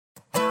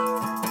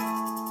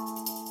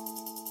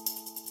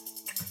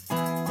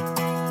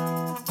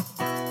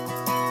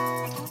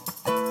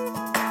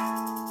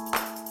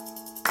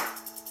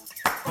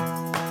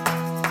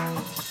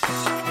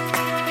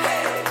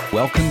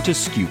Welcome to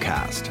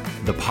SKUcast,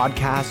 the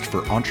podcast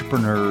for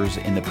entrepreneurs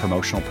in the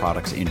promotional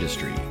products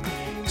industry.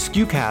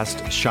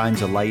 SKUcast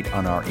shines a light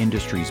on our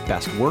industry's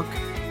best work,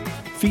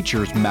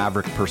 features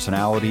maverick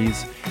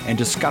personalities, and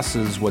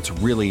discusses what's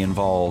really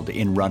involved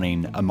in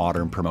running a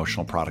modern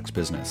promotional products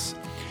business.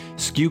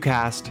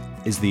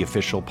 SKUcast is the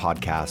official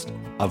podcast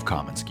of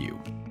commonsku.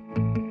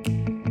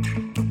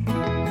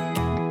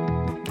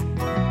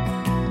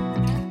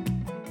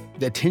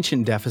 The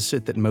attention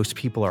deficit that most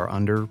people are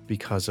under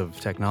because of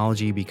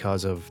technology,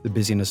 because of the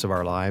busyness of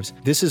our lives.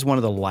 This is one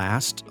of the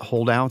last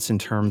holdouts in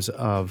terms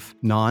of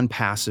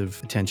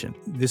non-passive attention.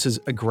 This is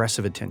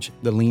aggressive attention,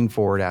 the lean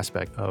forward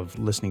aspect of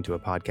listening to a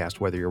podcast,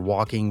 whether you're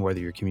walking, whether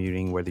you're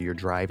commuting, whether you're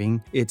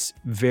driving. It's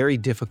very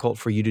difficult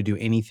for you to do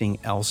anything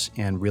else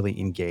and really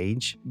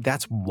engage.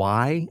 That's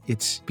why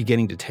it's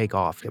beginning to take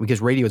off,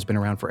 because radio has been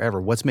around forever.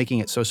 What's making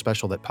it so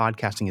special that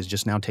podcasting is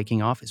just now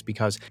taking off is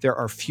because there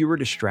are fewer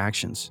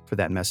distractions for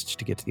that message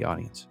to get to the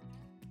audience.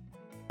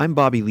 I'm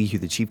Bobby Lehew,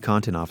 the Chief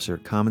Content Officer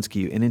at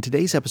commonsku, and in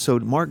today's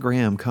episode, Mark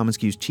Graham,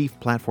 commonsku's Chief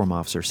Platform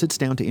Officer, sits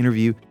down to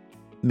interview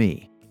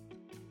me.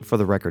 For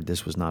the record,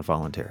 this was not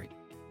voluntary.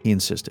 He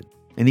insisted,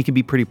 and he can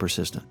be pretty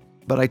persistent.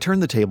 But I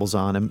turned the tables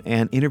on him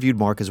and interviewed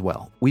Mark as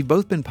well. We've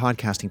both been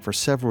podcasting for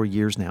several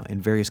years now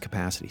in various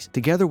capacities.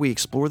 Together, we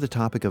explore the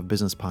topic of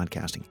business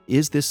podcasting.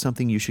 Is this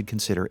something you should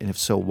consider, and if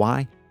so,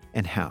 why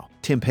and how?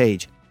 Tim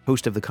Page,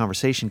 host of the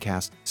Conversation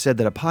Cast, said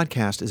that a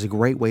podcast is a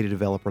great way to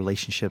develop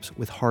relationships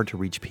with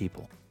hard-to-reach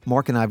people.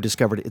 Mark and I have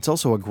discovered it's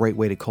also a great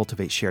way to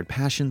cultivate shared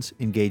passions,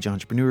 engage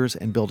entrepreneurs,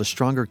 and build a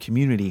stronger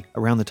community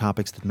around the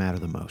topics that matter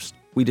the most.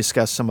 We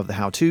discuss some of the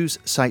how-tos,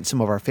 cite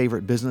some of our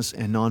favorite business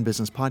and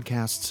non-business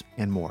podcasts,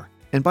 and more.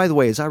 And by the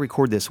way, as I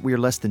record this, we are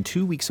less than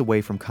 2 weeks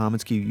away from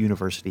commonsku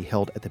University,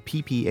 held at the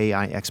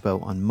PPAI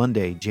Expo on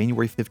Monday,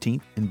 January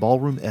 15th in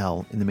Ballroom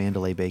L in the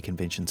Mandalay Bay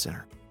Convention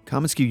Center.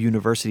 commonsku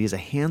University is a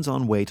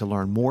hands-on way to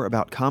learn more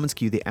about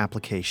commonsku, the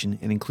application,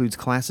 and includes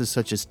classes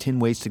such as 10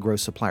 ways to grow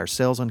supplier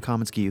sales on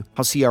commonsku,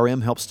 how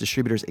CRM helps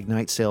distributors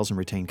ignite sales and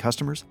retain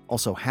customers,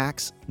 also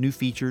hacks, new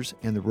features,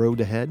 and the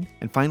road ahead,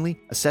 and finally,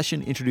 a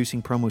session introducing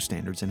promo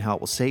standards and how it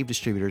will save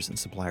distributors and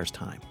suppliers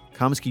time.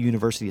 commonsku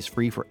University is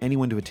free for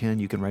anyone to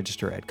attend. You can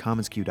register at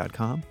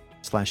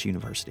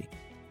commonsku.com/university.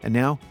 And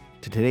now,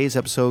 to today's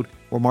episode,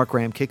 where Mark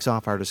Graham kicks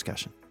off our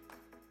discussion.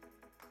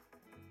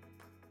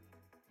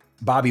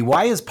 Bobby,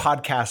 why is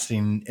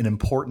podcasting an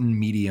important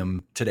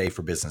medium today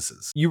for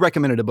businesses? You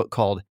recommended a book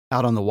called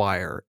Out on the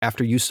Wire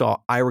after you saw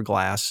Ira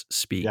Glass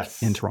speak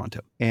in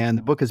Toronto. And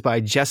the book is by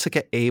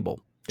Jessica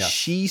Abel. Yes.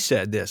 She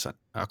said this, a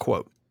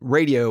quote,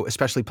 "Radio,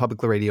 especially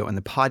public radio and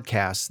the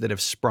podcasts that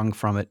have sprung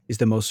from it, is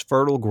the most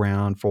fertile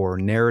ground for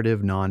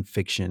narrative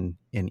nonfiction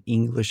in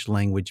English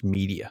language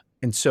media."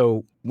 And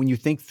so when you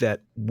think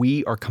that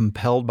we are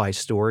compelled by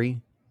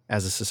story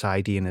as a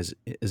society and as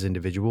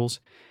individuals,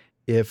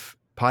 if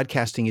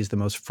podcasting is the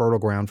most fertile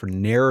ground for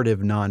narrative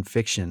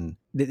nonfiction,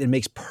 it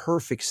makes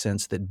perfect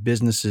sense that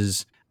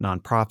businesses,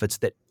 nonprofits,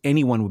 that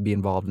anyone would be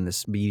involved in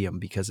this medium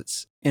because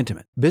it's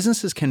intimate.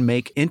 Businesses can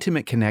make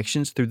intimate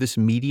connections through this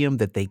medium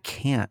that they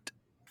can't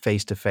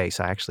face-to-face.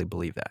 I actually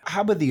believe that.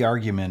 How about the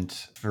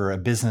argument for a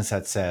business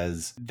that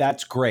says,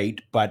 that's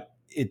great, but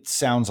it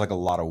sounds like a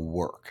lot of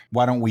work.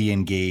 Why don't we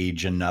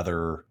engage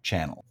another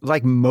channel?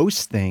 Like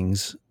most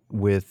things,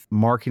 with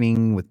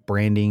marketing, with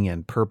branding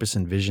and purpose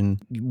and vision,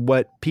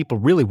 what people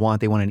really want,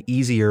 they want an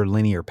easier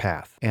linear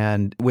path.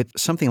 And with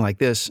something like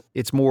this,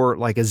 it's more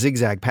like a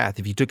zigzag path.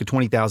 If you took a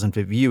 20,000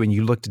 foot view and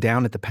you looked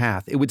down at the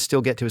path, it would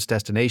still get to its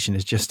destination.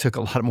 It just took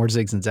a lot more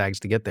zigs and zags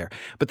to get there.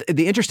 But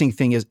the interesting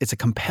thing is it's a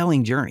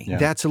compelling journey. Yeah.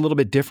 That's a little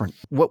bit different.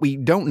 What we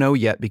don't know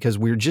yet, because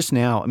we're just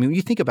now, when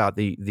you think about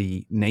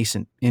the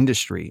nascent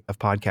industry of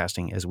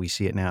podcasting as we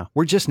see it now,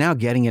 we're just now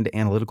getting into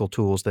analytical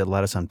tools that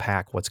let us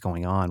unpack what's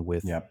going on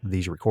with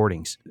these recordings.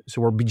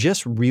 So we're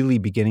just really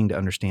beginning to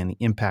understand the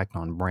impact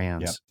on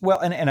brands. Yep. Well,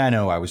 and I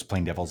know I was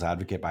playing devil's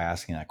advocate by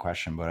asking that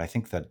question, but I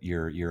think that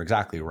you're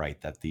exactly right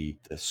that the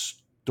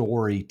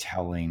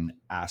storytelling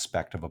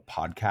aspect of a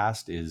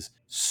podcast is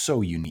so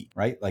unique,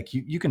 right? Like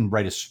you can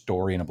write a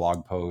story in a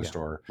blog post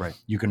or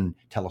you can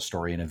tell a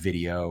story in a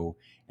video,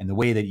 and the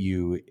way that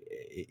you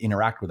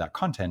interact with that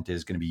content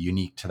is going to be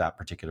unique to that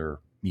particular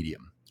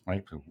medium,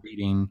 right? So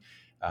reading,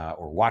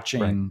 or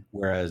watching,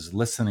 whereas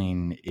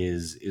listening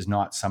is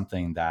not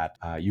something that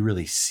you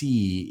really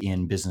see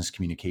in business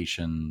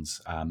communications,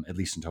 at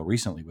least until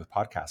recently with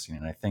podcasting.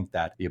 And I think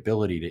that the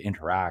ability to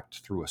interact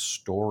through a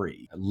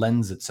story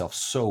lends itself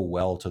so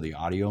well to the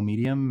audio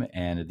medium.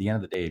 And at the end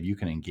of the day, if you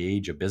can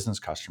engage a business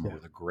customer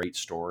with a great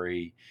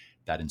story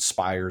that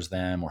inspires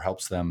them or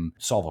helps them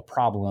solve a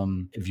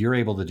problem, if you're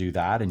able to do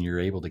that and you're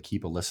able to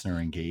keep a listener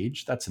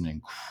engaged, that's an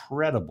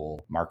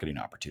incredible marketing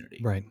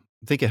opportunity. Right.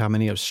 Think of how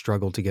many have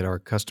struggled to get our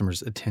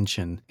customers'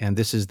 attention, and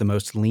this is the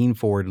most lean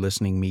forward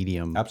listening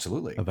medium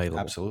available.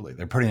 Absolutely.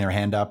 They're putting their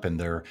hand up and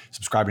they're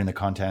subscribing to the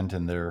content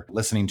and they're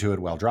listening to it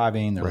while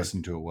driving. They're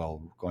listening to it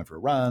while going for a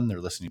run. They're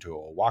listening to it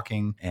while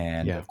walking.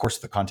 And of course,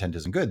 if the content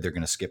isn't good, they're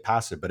going to skip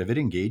past it. But if it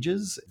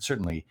engages, it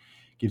certainly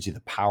gives you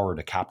the power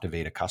to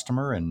captivate a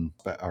customer,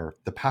 or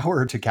the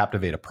power to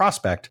captivate a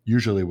prospect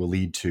usually will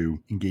lead to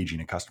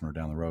engaging a customer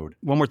down the road.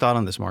 One more thought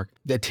on this, Mark.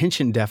 The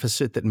attention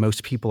deficit that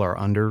most people are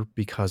under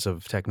because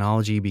of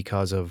technology,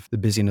 because of the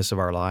busyness of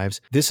our lives.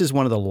 This is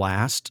one of the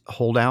last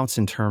holdouts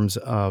in terms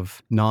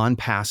of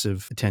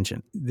non-passive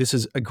attention. This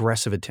is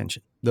aggressive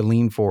attention, the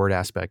lean forward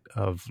aspect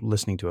of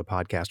listening to a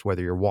podcast,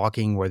 whether you're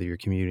walking, whether you're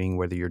commuting,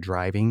 whether you're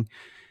driving.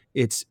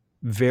 It's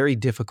very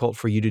difficult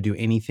for you to do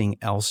anything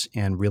else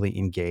and really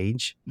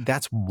engage.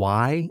 That's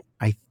why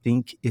I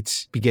think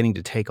it's beginning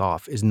to take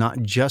off, is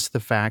not just the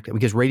fact,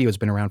 because radio has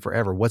been around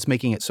forever. What's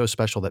making it so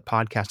special that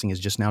podcasting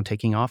is just now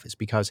taking off is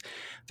because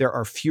there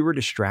are fewer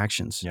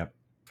distractions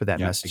for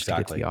that message to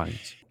get to the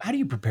audience. How do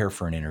you prepare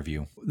for an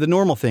interview? The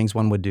normal things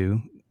one would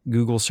do: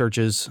 Google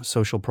searches,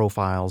 social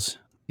profiles,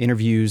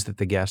 interviews that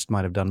the guest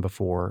might have done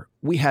before.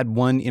 We had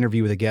one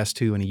interview with a guest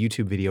who in a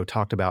YouTube video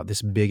talked about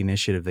this big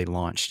initiative they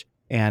launched.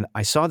 And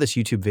I saw this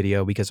YouTube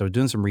video because I was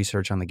doing some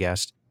research on the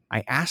guest.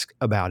 I asked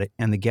about it,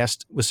 and the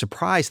guest was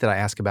surprised that I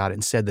asked about it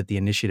and said that the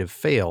initiative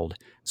failed.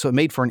 So it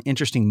made for an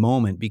interesting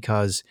moment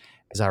because,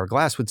 as Ira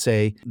Glass would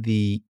say,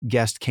 the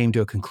guest came to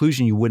a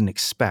conclusion you wouldn't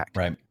expect.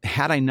 Right.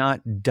 Had I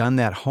not done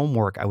that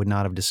homework, I would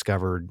not have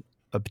discovered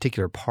a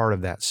particular part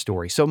of that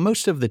story. So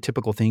most of the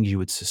typical things you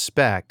would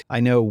suspect,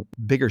 I know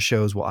bigger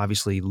shows will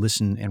obviously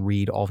listen and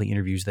read all the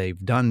interviews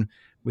they've done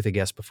with a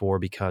guest before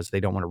because they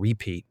don't want to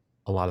repeat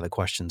a lot of the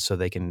questions, so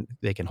they can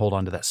hold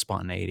on to that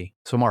spontaneity.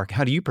 So Mark,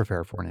 how do you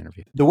prepare for an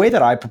interview? The way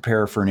that I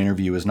prepare for an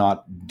interview is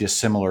not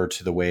dissimilar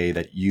to the way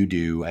that you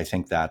do. I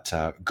think that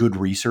good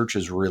research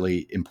is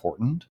really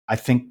important. I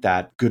think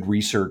that good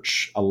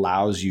research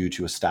allows you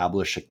to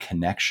establish a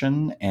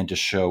connection and to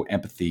show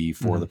empathy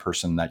for the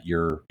person that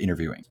you're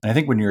interviewing. And I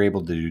think when you're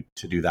able to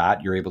do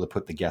that, you're able to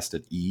put the guest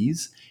at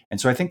ease. And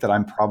so I think that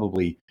I'm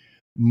probably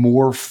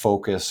more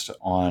focused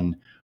on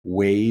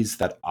ways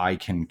that I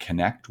can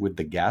connect with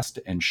the guest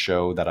and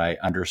show that I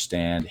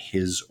understand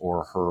his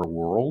or her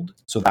world.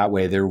 So that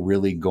way they're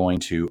really going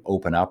to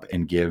open up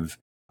and give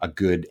a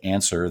good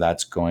answer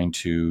that's going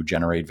to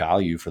generate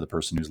value for the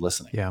person who's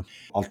listening. Yeah.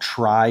 I'll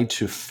try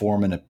to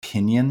form an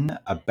opinion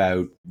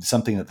about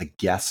something that the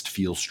guest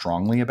feels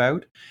strongly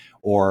about,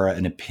 or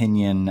an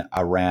opinion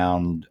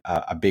around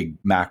a big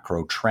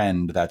macro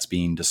trend that's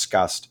being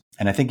discussed.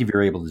 And I think if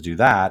you're able to do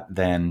that,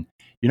 then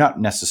you're not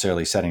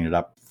necessarily setting it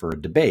up for a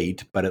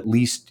debate, but at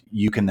least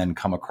you can then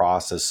come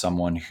across as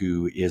someone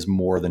who is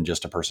more than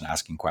just a person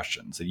asking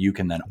questions. That you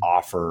can then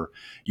offer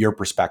your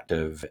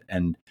perspective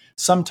and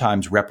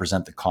sometimes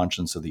represent the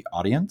conscience of the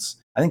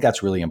audience. I think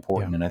that's really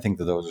important. And I think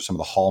that those are some of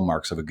the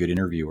hallmarks of a good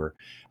interviewer.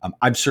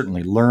 I've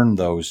certainly learned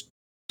those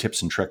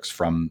tips and tricks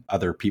from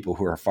other people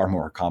who are far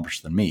more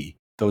accomplished than me.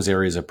 Those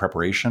areas of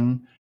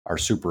preparation are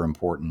super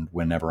important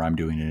whenever I'm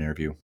doing an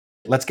interview.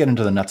 Let's get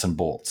into the nuts and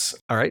bolts.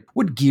 All right.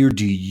 What gear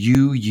do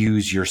you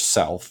use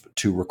yourself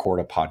to record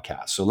a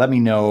podcast? So let me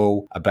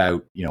know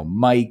about,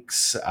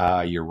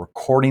 mics, your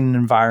recording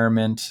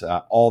environment,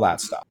 all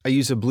that stuff. I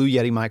use a Blue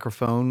Yeti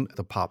microphone,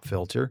 the pop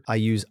filter. I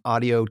use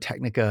Audio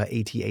Technica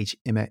ATH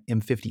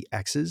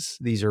M50Xs.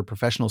 These are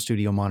professional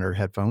studio monitor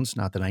headphones.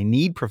 Not that I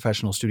need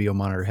professional studio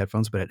monitor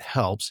headphones, but it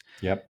helps.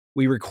 Yep.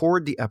 We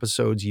record the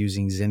episodes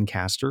using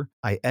Zencastr.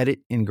 I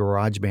edit in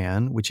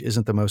GarageBand, which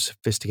isn't the most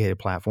sophisticated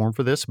platform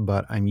for this,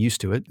 but I'm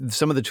used to it.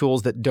 Some of the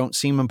tools that don't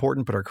seem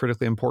important but are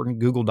critically important: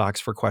 Google Docs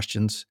for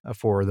questions,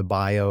 for the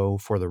bio,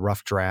 for the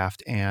rough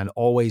draft, and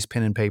always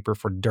pen and paper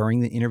for during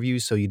the interview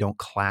so you don't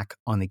clack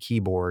on the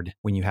keyboard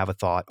when you have a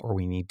thought or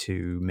we need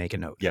to make a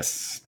note.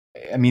 Yes.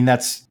 I mean,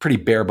 that's pretty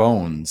bare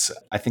bones.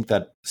 I think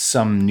that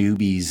some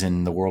newbies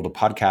in the world of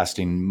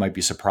podcasting might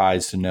be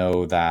surprised to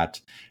know that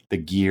the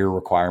gear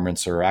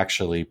requirements are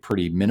actually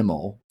pretty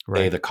minimal.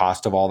 Right. The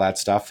cost of all that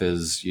stuff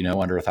is,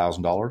 under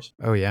 $1,000.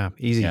 Oh, yeah.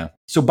 Easy. Yeah.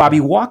 So,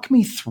 Bobby, walk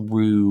me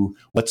through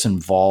what's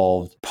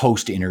involved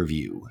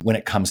post-interview when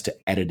it comes to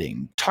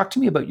editing. Talk to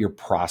me about your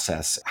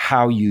process,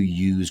 how you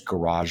use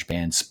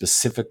GarageBand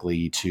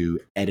specifically to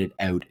edit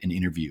out an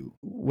interview.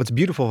 What's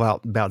beautiful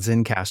about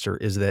Zencastr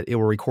is that it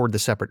will record the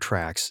separate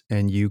tracks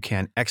and you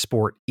can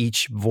export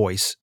each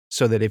voice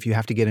so that if you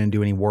have to get in and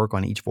do any work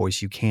on each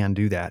voice, you can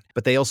do that.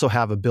 But they also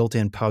have a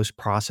built-in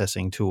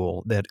post-processing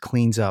tool that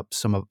cleans up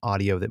some of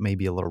audio that may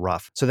be a little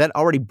rough. So that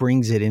already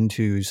brings it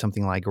into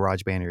something like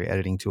GarageBand or your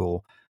editing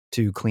tool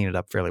to clean it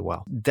up fairly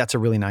well. That's a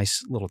really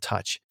nice little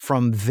touch.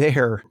 From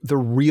there, the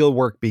real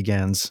work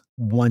begins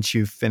once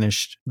you've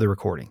finished the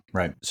recording.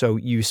 Right. So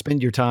you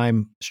spend your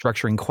time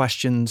structuring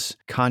questions,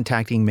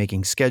 contacting,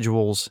 making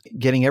schedules,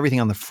 getting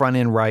everything on the front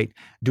end right,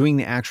 doing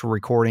the actual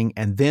recording,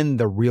 and then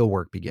the real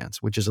work begins,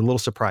 which is a little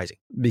surprising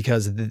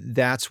because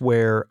that's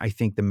where I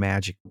think the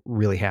magic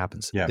really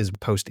happens, is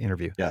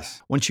post-interview.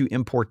 Yes. Once you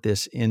import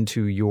this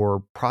into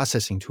your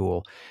processing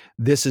tool,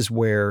 this is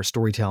where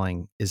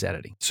storytelling is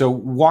editing. So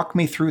walk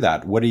me through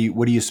that. What do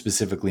you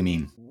specifically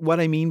mean? What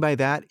I mean by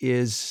that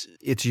is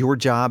it's your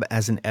job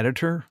as an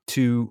editor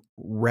to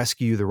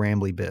rescue the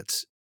rambly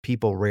bits.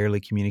 people rarely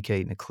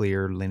communicate in a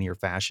clear, linear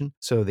fashion.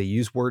 So they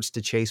use words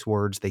to chase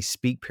words. They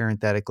speak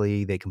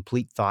parenthetically. They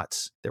complete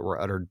thoughts that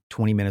were uttered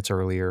 20 minutes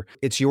earlier.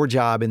 It's your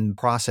job in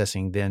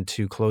processing then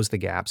to close the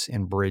gaps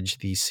and bridge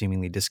these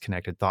seemingly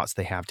disconnected thoughts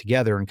they have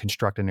together and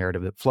construct a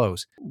narrative that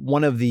flows.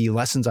 One of the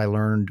lessons I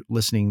learned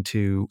listening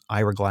to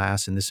Ira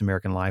Glass and This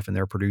American Life and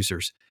their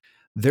producers,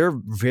 they're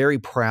very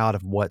proud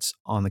of what's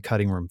on the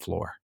cutting room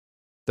floor.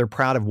 They're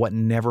proud of what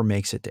never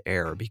makes it to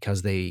air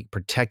because they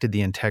protected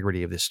the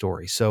integrity of this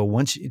story. So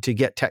to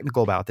get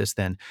technical about this,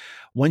 then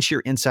once you're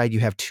inside, you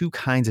have two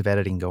kinds of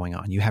editing going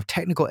on. You have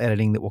technical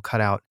editing that will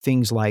cut out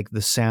things like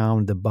the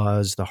sound, the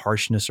buzz, the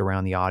harshness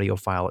around the audio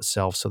file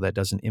itself so that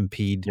doesn't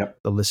impede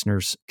the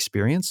listener's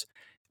experience.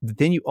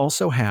 Then you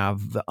also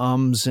have the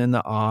ums and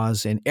the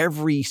ahs, and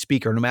every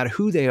speaker, no matter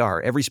who they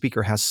are, every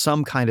speaker has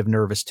some kind of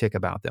nervous tick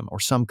about them or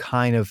some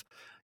kind of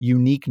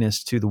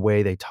uniqueness to the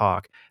way they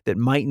talk that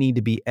might need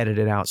to be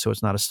edited out so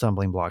it's not a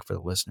stumbling block for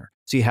the listener.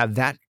 So you have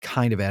that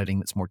kind of editing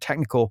that's more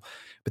technical,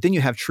 but then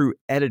you have true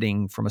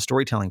editing from a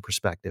storytelling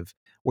perspective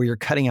where you're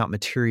cutting out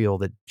material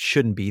that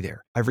shouldn't be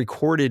there. I've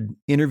recorded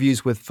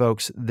interviews with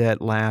folks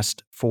that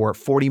last for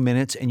 40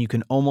 minutes and you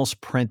can almost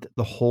print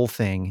the whole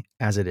thing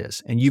as it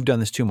is. And you've done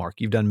this too,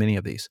 Mark. You've done many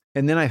of these.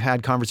 And then I've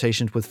had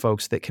conversations with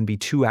folks that can be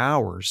 2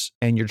 hours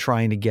and you're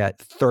trying to get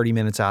 30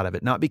 minutes out of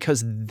it, not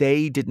because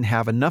they didn't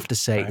have enough to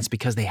say, it's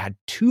because they had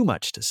too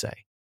much to say.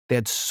 They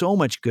had so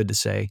much good to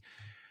say.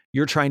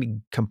 You're trying to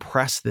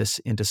compress this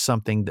into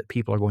something that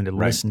people are going to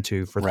listen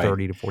to for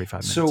 30 to 45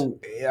 minutes. So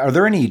are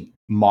there any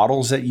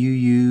models that you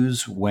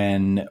use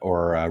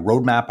or a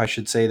roadmap, I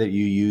should say, that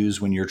you use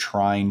when you're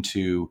trying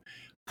to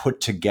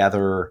put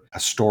together a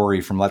story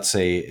from, let's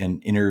say,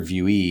 an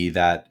interviewee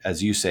that,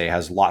 as you say,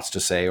 has lots to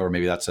say, or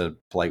maybe that's a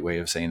polite way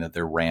of saying that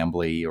they're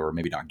rambly or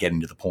maybe not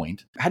getting to the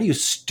point? How do you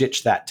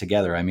stitch that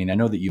together? I mean, I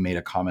know that you made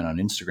a comment on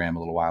Instagram a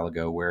little while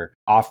ago where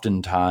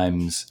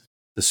oftentimes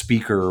the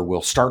speaker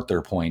will start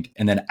their point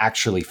and then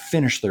actually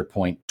finish their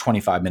point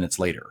 25 minutes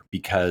later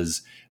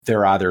because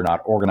they're either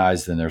not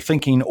organized in their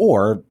thinking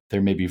or they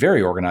may be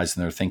very organized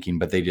in their thinking,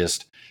 but they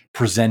just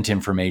present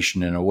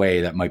information in a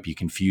way that might be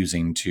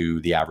confusing to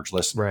the average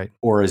listener. Right.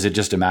 Or is it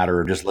just a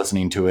matter of just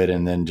listening to it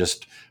and then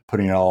just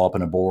putting it all up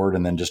on a board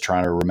and then just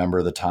trying to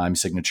remember the time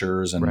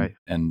signatures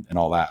and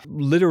all that?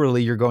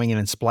 Literally, you're going in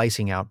and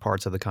splicing out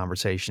parts of the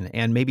conversation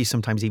and maybe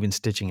sometimes even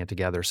stitching it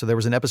together. So there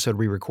was an episode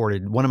we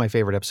recorded. One of my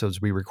favorite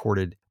episodes we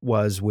recorded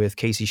was with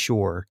Casey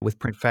Shore with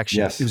Printfection.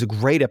 Yes. It was a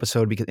great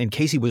episode and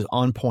Casey was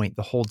on point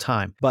the whole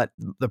time. But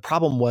the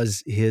problem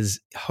was his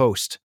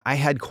host. I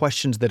had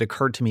questions that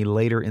occurred to me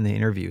later in the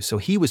interview. So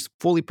he was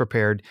fully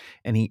prepared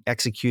and he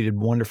executed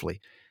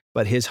wonderfully.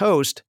 But his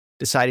host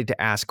decided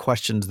to ask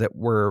questions that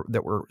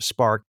were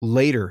sparked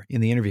later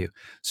in the interview.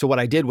 So what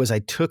I did was I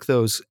took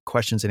those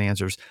questions and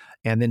answers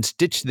and then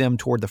stitched them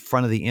toward the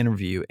front of the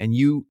interview. And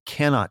you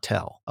cannot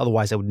tell,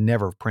 otherwise I would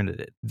never have printed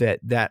it,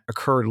 that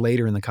occurred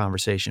later in the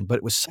conversation. But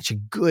it was such a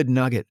good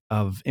nugget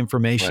of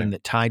information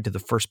that tied to the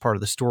first part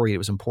of the story. It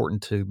was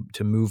important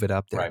to move it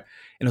up there. Right.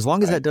 And as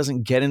long as that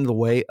doesn't get in the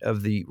way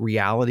of the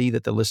reality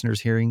that the listener's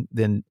hearing,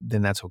 then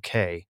that's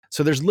okay.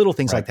 So there's little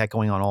things like that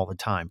going on all the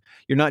time.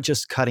 You're not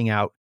just cutting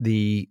out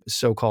the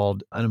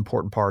so-called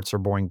unimportant parts or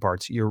boring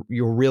parts. You're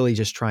really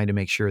just trying to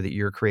make sure that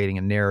you're creating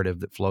a narrative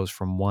that flows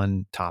from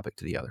one topic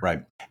to the other.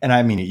 Right. And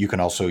I mean, you can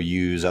also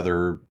use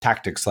other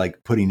tactics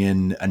like putting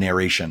in a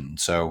narration.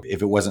 So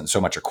if it wasn't so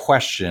much a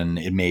question,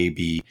 it may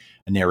be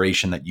a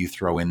narration that you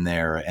throw in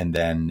there and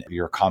then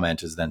your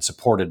comment is then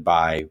supported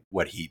by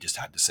what he just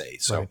had to say.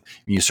 So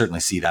you certainly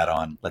see that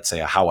on, let's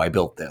say, a How I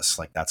Built This.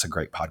 Like that's a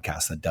great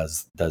podcast that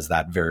does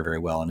that very, very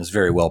well and is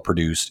very well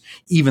produced,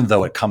 even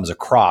though it comes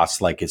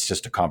across like it's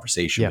just a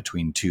conversation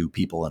between two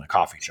people in a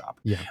coffee shop.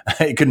 Yeah.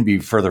 It couldn't be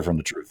further from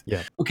the truth.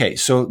 Yeah. Okay.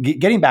 So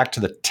getting back to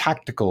the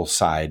tactical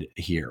side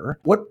here,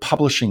 what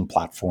publishing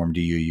platform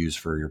do you use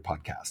for your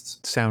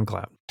podcasts?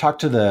 SoundCloud. Talk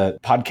to the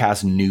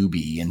podcast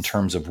newbie in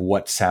terms of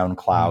what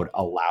SoundCloud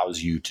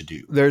allows you to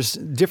do. There's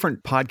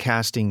different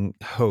podcasting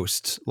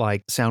hosts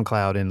like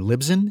SoundCloud and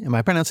Libsyn. Am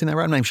I pronouncing that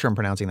right? I'm not sure I'm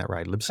pronouncing that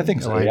right. Libsyn, I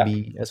think so,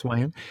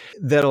 Libsyn,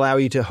 that allow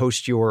you to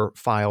host your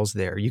files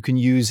there. You can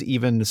use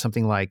even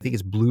something like, I think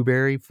it's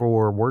Blueberry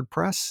for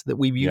WordPress that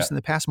we've used in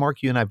the past.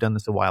 Mark, you and I have done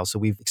this a while, so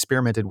we've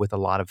experimented with a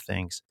lot of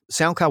things.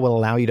 SoundCloud will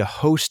allow you to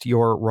host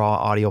your raw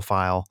audio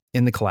file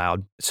in the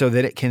cloud so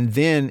that it can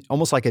then,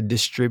 almost like a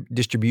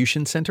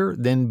distribution center,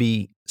 then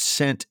be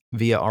sent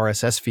via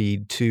RSS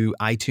feed to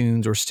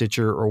iTunes or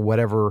Stitcher or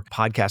whatever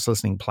podcast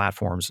listening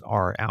platforms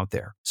are out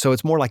there. So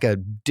it's more like a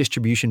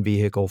distribution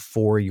vehicle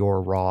for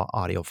your raw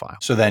audio file.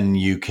 So then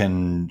you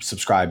can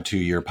subscribe to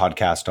your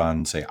podcast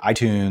on, say,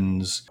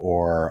 iTunes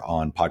or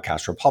on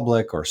Podcast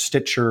Republic or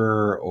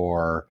Stitcher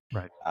or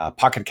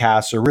Pocket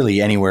Casts, or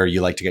really anywhere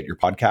you like to get your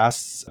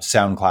podcasts.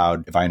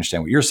 SoundCloud, if I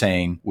understand what you're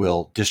saying,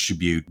 will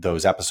distribute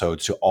those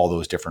episodes to all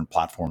those different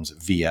platforms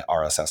via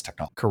RSS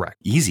technology. Correct.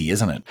 Easy,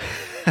 isn't it?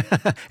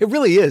 It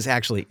really is,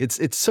 actually.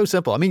 It's so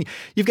simple. I mean,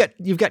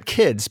 you've got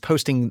kids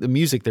posting the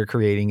music they're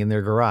creating in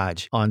their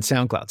garage on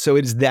SoundCloud. So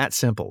it is that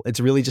simple. It's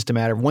really just a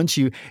matter of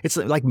it's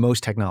like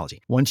most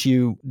technology. Once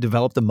you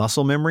develop the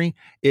muscle memory,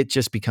 it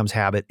just becomes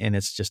habit, and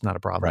it's just not a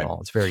problem at all.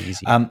 It's very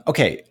easy.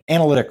 Okay.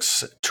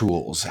 Analytics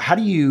tools. How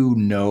do you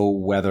know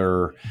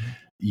whether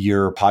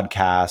your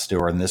podcast,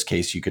 or in this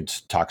case, you could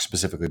talk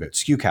specifically about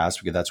SKUcast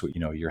because that's what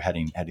you're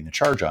heading the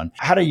charge on.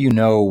 How do you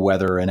know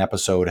whether an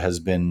episode has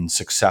been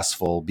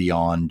successful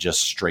beyond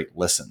just straight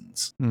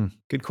listens?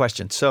 Good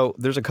question. So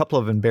there's a couple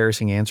of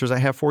embarrassing answers I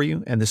have for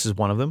you, and this is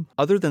one of them.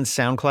 Other than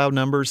SoundCloud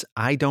numbers,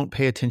 I don't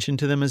pay attention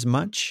to them as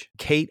much.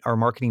 Kate, our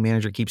marketing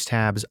manager, keeps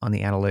tabs on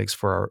the analytics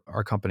for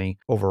our company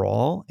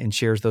overall and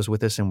shares those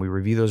with us, and we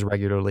review those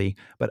regularly.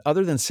 But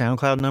other than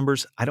SoundCloud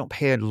numbers, I don't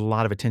pay a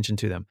lot of attention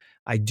to them.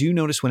 I do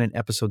notice when an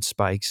episode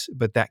spikes,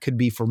 but that could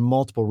be for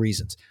multiple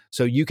reasons.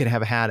 So you could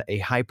have had a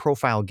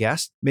high-profile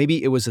guest.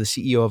 Maybe it was the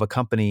CEO of a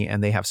company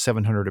and they have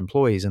 700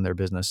 employees in their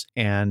business,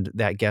 and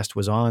that guest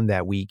was on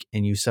that week,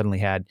 and you suddenly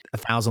had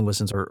 1,000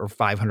 listens or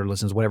 500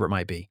 listens, whatever it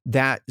might be.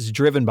 That is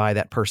driven by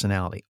that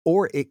personality.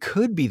 Or it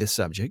could be the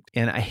subject,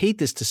 and I hate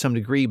this to some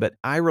degree, but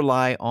I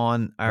rely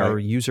on our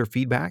user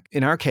feedback.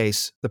 In our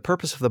case, the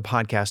purpose of the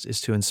podcast is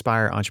to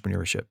inspire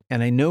entrepreneurship.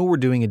 And I know we're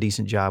doing a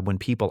decent job when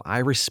people I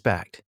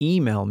respect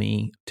email me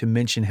to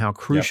mention how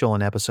crucial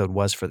an episode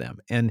was for them.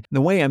 And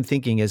the way I'm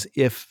thinking is,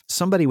 if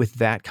somebody with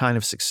that kind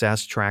of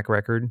success track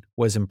record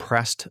was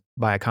impressed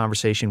by a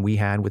conversation we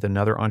had with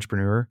another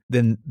entrepreneur,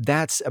 then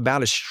that's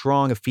about as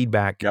strong a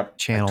feedback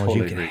channel as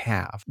you can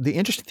have. The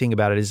interesting thing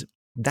about it is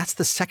that's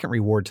the second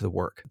reward to the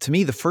work. To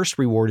me, the first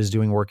reward is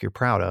doing work you're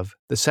proud of.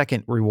 The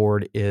second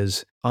reward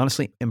is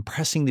honestly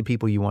impressing the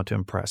people you want to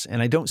impress.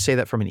 And I don't say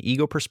that from an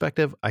ego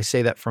perspective. I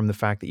say that from the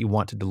fact that you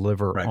want to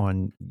deliver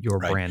on your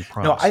brand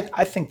promise. No,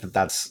 I think that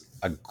that's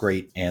a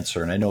great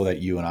answer. And I know that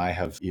you and I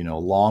have,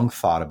 long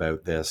thought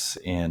about this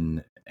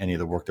in any of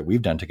the work that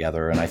we've done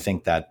together. And I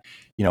think that,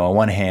 on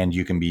one hand,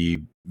 you can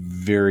be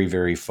very,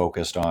 very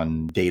focused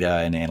on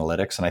data and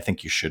analytics. And I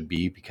think you should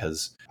be,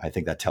 because I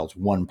think that tells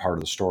one part of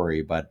the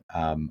story. But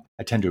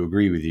I tend to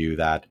agree with you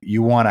that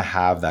you want to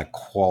have that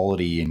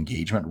quality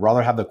engagement,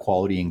 rather have the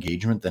quality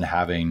engagement than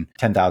having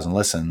 10,000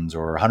 listens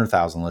or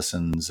 100,000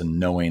 listens and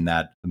knowing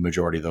that the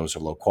majority of those are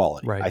low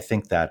quality. I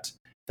think that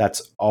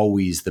that's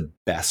always the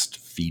best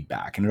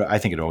feedback. And I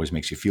think it always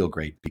makes you feel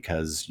great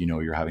because,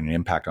 you're having an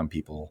impact on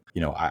people.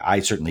 I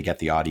certainly get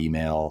the odd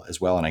email as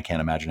well, and I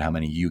can't imagine how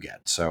many you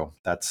get. So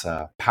that's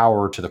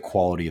power to the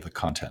quality of the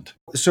content.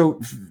 So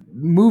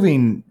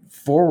moving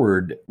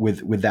forward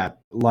with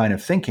that line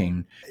of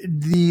thinking,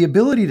 the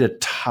ability to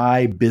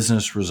tie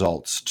business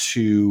results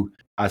to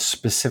a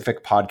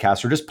specific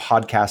podcast or just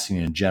podcasting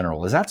in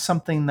general, is that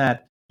something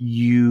that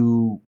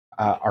you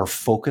are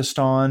focused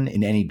on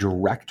in any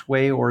direct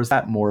way, or is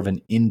that more of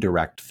an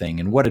indirect thing?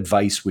 And what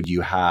advice would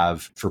you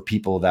have for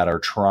people that are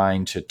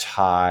trying to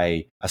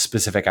tie a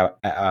specific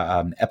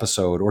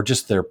episode or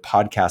just their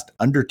podcast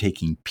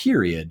undertaking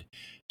period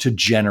to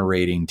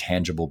generating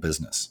tangible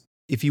business?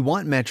 If you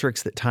want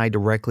metrics that tie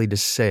directly to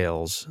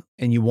sales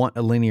and you want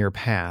a linear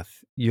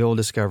path, you'll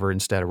discover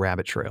instead a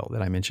rabbit trail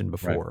that I mentioned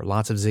before.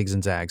 Lots of zigs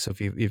and zags. So if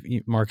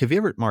you, Mark,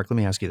 let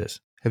me ask you this.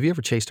 Have you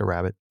ever chased a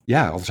rabbit?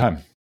 Yeah, all the time.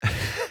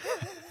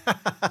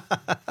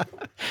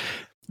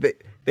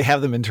 They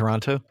have them in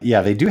Toronto?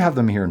 Yeah, they do have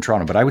them here in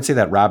Toronto, but I would say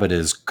that rabbit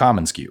is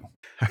common skew.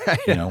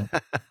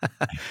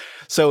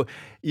 So,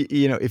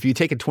 if you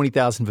take a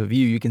 20,000 foot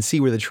view, you can see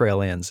where the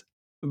trail ends.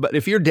 But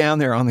if you're down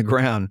there on the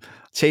ground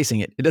chasing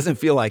it, it doesn't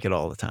feel like it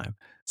all the time.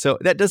 So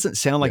that doesn't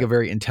sound like a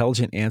very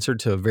intelligent answer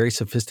to a very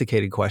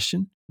sophisticated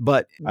question.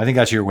 But I think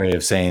that's your way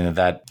of saying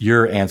that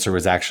your answer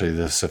was actually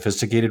the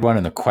sophisticated one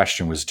and the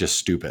question was just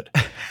stupid.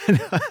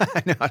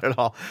 Not at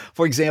all.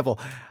 For example,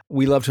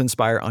 we love to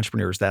inspire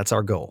entrepreneurs. That's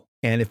our goal.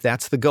 And if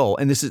that's the goal,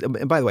 and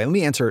by the way, let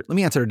me answer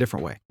it a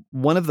different way.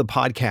 One of the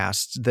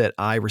podcasts that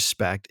I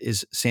respect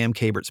is Sam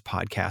Cabert's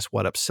podcast,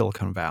 What Up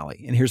Silicon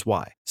Valley? And here's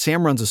why.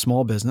 Sam runs a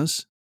small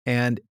business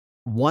and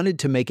wanted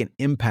to make an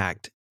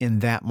impact in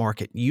that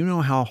market. You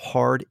know how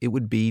hard it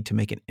would be to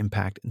make an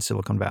impact in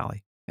Silicon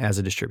Valley as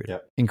a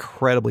distributor.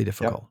 Incredibly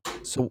difficult.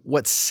 So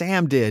what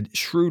Sam did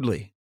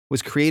shrewdly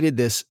was created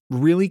this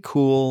really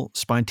cool,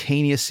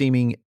 spontaneous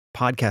seeming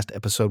podcast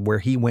episode where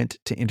he went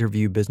to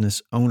interview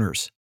business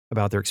owners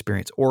about their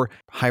experience or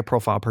high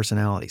profile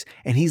personalities.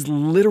 And he's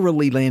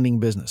literally landing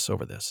business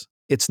over this.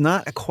 It's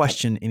not a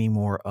question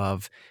anymore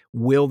of,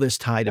 will this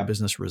tie to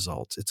business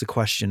results? It's a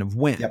question of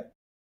when.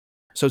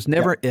 So it's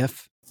never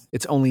if,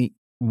 it's only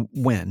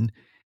when.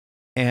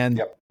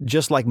 And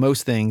just like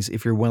most things,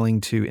 if you're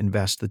willing to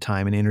invest the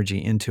time and energy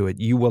into it,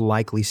 you will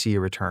likely see a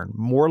return,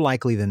 more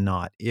likely than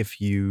not, if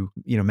you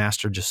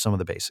master just some of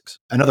the basics.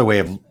 Another way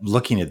of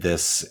looking at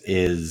this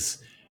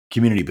is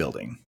community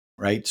building,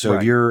 right? So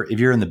if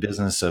you're in the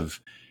business of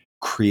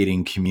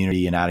creating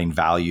community and adding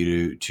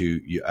value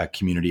to a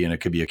community. And it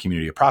could be a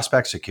community of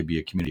prospects. It could be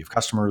a community of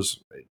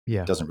customers.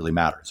 It doesn't really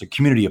matter. It's a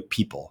community of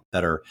people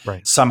that are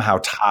somehow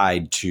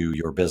tied to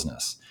your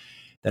business.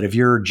 That if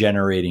you're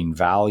generating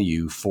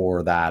value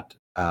for that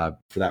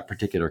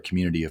particular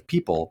community of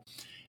people,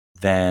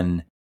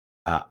 then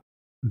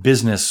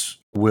business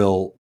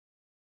will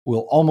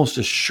almost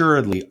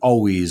assuredly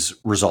always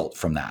result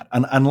from that,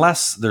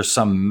 unless there's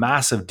some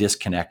massive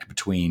disconnect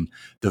between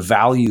the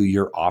value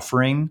you're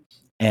offering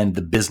and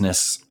the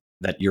business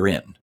that you're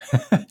in.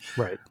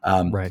 Right.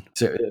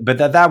 So, but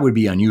that would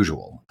be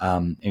unusual.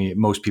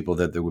 Most people,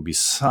 that there would be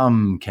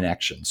some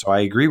connection. So I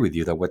agree with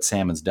you that what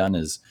Sam has done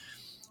is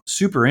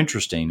super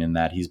interesting in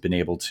that he's been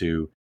able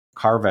to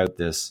carve out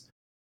this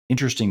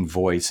interesting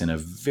voice in a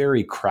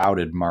very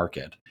crowded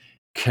market,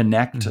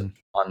 connect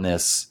on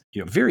this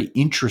very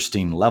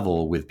interesting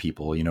level with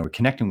people,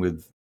 connecting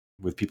with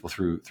people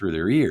through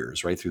their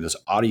ears, right, through this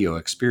audio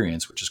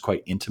experience, which is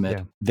quite intimate.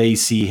 Yeah. They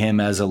see him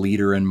as a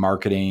leader in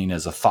marketing,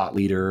 as a thought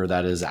leader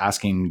that is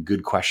asking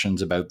good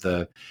questions about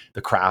the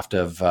craft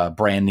of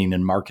branding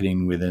and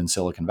marketing within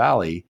Silicon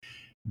Valley.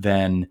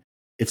 Then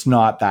it's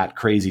not that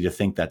crazy to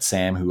think that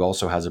Sam, who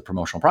also has a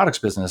promotional products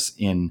business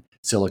in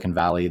Silicon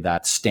Valley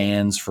that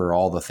stands for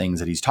all the things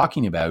that he's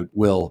talking about,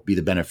 will be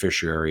the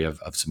beneficiary of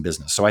some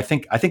business. So I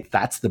think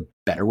that's the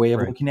better way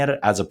of looking at it,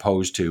 as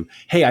opposed to,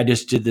 hey, I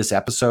just did this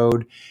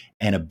episode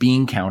and a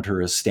bean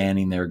counter is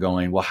standing there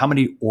going, well, how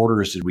many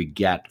orders did we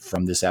get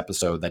from this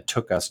episode that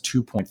took us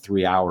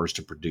 2.3 hours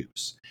to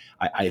produce?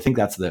 I think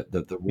that's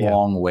the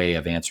wrong way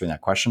of answering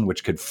that question,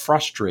 which could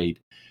frustrate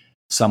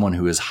someone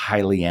who is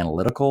highly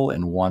analytical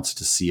and wants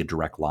to see a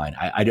direct line.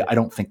 I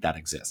don't think that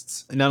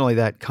exists. Not only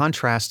that,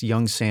 contrast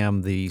young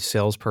Sam, the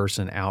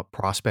salesperson out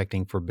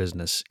prospecting for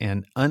business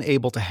and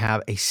unable to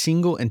have a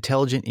single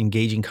intelligent,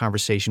 engaging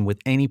conversation with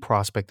any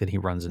prospect that he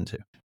runs into,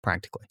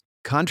 practically.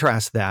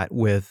 Contrast that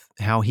with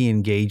how he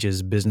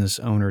engages business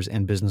owners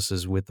and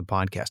businesses with the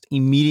podcast.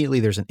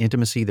 Immediately, there's an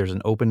intimacy, there's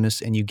an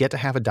openness, and you get to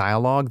have a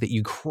dialogue that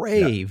you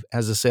crave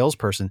as a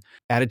salesperson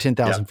at a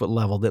 10,000 foot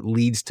level that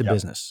leads to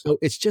business. So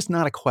it's just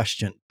not a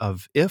question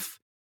of if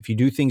you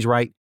do things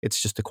right,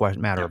 it's just a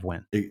matter of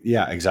when.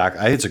 Yeah,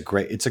 exactly.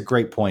 It's a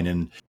great point.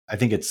 And I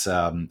think it's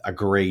a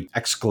great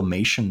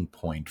exclamation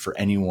point for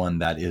anyone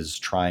that is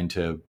trying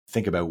to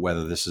think about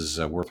whether this is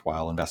a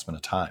worthwhile investment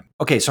of time.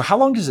 Okay, so how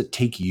long does it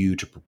take you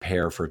to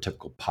prepare for a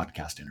typical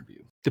podcast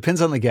interview? Depends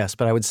on the guest,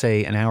 but I would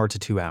say an hour to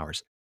 2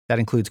 hours. That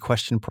includes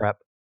question prep,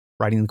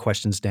 writing the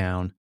questions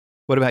down.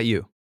 What about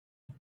you?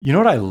 You know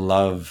what I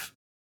love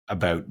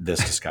about this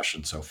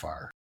discussion so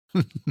far?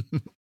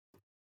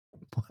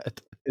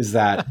 What? Is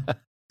that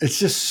it's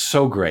just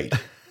so great.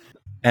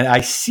 And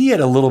I see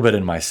it a little bit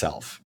in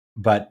myself,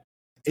 but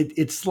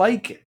it's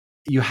like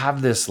you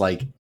have this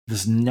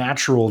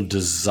natural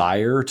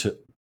desire to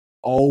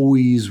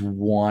always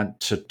want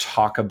to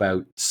talk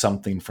about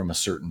something from a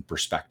certain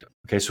perspective.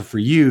 Okay. So for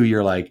you,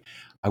 you're like,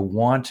 I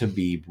want to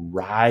be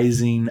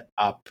rising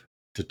up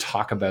to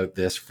talk about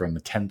this from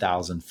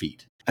 10,000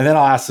 feet. And then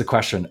I'll ask the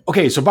question,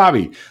 okay, so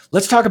Bobby,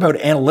 let's talk about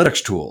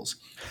analytics tools.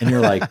 And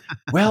you're like,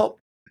 well,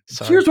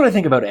 here's what I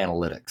think about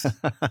analytics.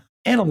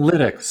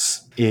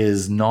 Analytics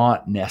is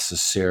not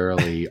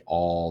necessarily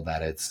all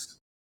that it's,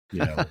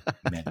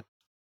 meant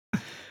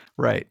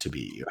to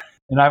be.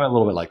 And I'm a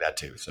little bit like that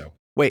too. So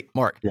wait,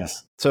 Mark.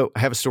 Yes. So I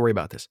have a story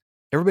about this.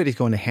 Everybody's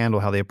going to handle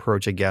how they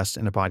approach a guest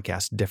in a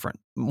podcast different.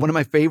 One of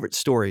my favorite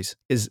stories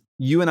is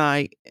you and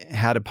I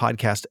had a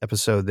podcast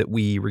episode that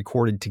we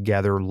recorded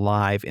together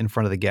live in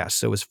front of the guest.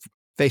 So it was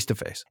face to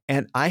face.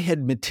 And I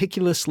had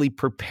meticulously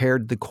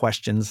prepared the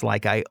questions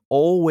like I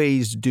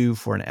always do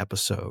for an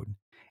episode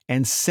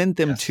and sent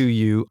them to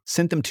you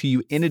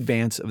in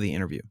advance of the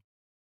interview.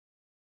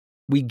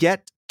 We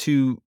get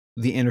to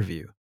the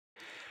interview.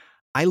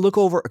 I look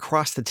over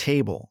across the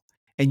table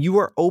and you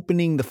are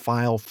opening the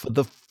file for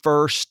the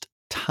first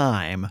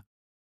time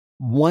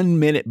 1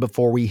 minute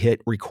before we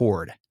hit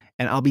record.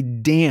 And I'll be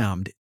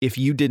damned if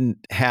you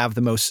didn't have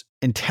the most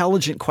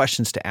intelligent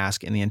questions to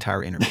ask in the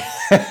entire interview.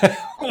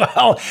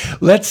 Well,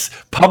 let's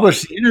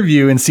publish the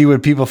interview and see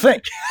what people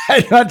think.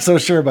 I'm not so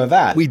sure about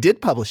that. We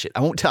did publish it.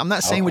 I won't tell. I'm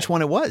not saying which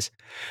one it was,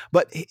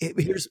 but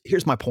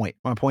here's my point.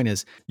 My point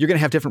is you're going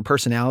to have different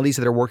personalities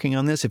that are working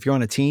on this. If you're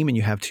on a team and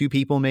you have two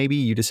people, maybe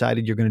you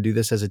decided you're going to do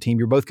this as a team,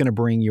 you're both going to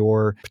bring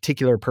your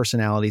particular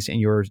personalities and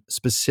your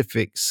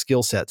specific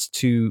skill sets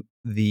to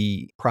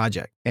the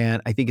project.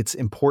 And I think it's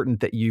important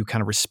that you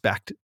kind of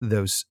respect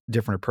those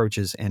different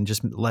approaches and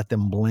just let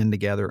them blend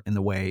together in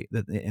the way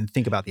that, and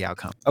think about the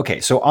outcome. Okay.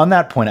 So on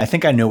that point, I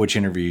think I know which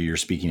interview you're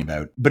speaking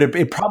about, but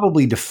it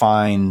probably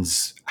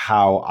defines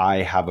how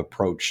I have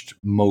approached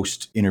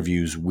most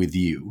interviews with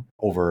you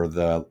over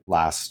the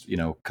last,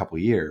 couple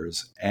of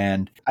years.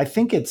 And I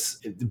think it's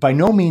by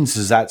no means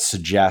does that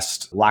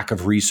suggest lack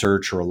of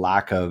research or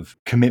lack of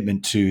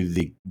commitment to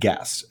the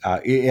guest.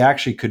 It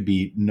actually could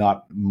be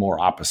not more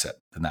opposite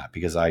than that,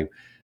 because I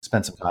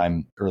spent some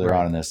time earlier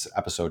on in this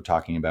episode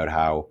talking about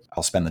how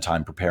I'll spend the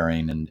time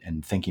preparing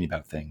and thinking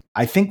about things.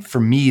 I think for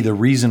me, the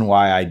reason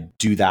why I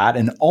do that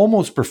and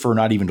almost prefer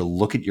not even to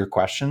look at your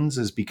questions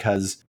is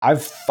because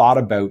I've thought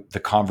about the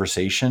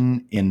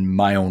conversation in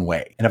my own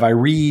way. And if I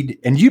read,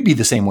 and you'd be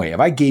the same way,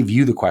 if I gave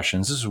you the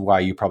questions, this is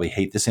why you probably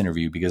hate this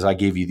interview, because I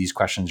gave you these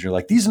questions. You're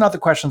like, these are not the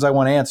questions I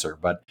want to answer.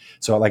 But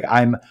so like,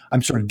 I'm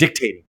sort of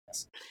dictating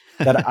this,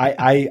 that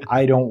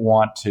I don't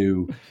want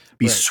to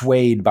be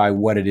swayed by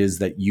what it is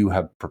that you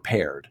have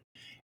prepared.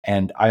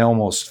 And I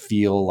almost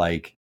feel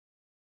like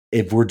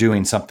if we're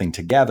doing something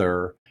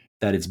together,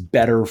 that it's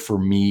better for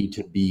me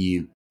to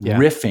be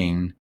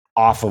riffing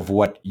off of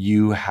what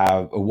you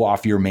have,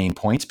 off your main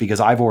points, because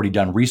I've already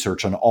done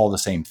research on all the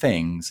same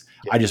things.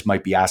 I just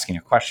might be asking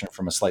a question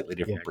from a slightly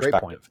different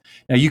perspective.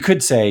 Now you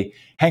could say,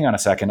 hang on a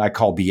second, I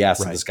call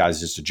BS and this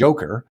guy's just a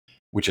joker,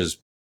 which is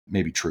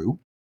maybe true.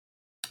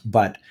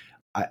 But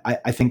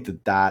I think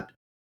that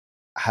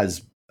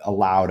has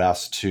allowed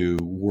us to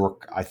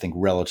work, I think,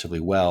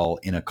 relatively well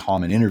in a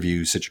common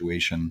interview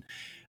situation.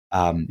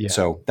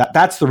 So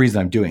that's the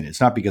reason I'm doing it. It's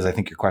not because I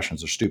think your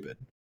questions are stupid.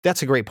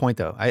 That's a great point,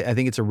 though. I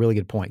think it's a really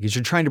good point, because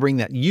you're trying to bring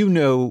that,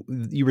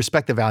 you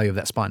respect the value of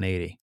that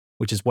spontaneity,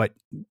 which is what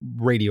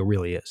radio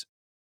really is,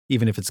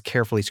 even if it's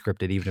carefully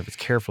scripted, even if it's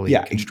carefully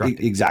constructed.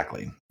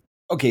 Exactly.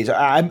 Okay, so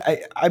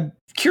I'm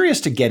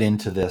curious to get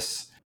into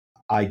this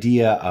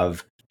idea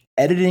of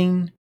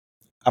editing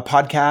a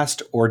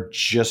podcast or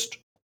just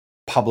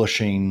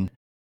publishing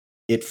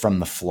it from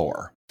the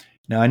floor.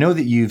 Now, I know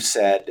that you've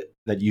said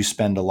that you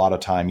spend a lot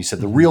of time. You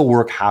said the real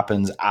work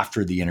happens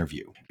after the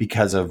interview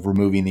because of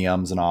removing the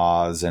ums and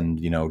ahs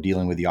and,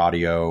 dealing with the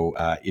audio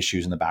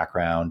issues in the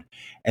background.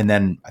 And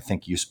then I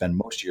think you spend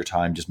most of your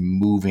time just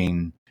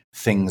moving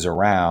things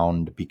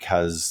around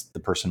because the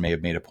person may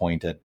have made a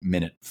point at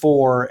minute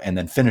 4 and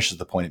then finishes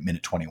the point at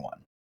minute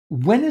 21.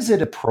 When is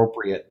it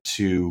appropriate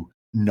to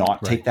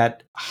not take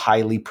that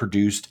highly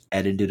produced,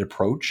 edited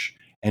approach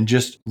and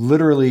just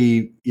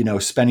literally,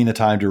 spending the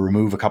time to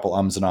remove a couple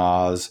ums and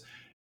ahs,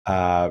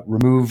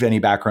 remove any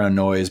background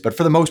noise, but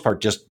for the most part,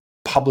 just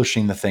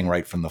publishing the thing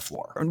right from the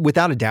floor?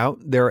 Without a doubt,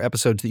 there are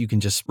episodes that you can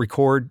just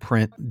record,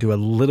 print, do a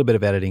little bit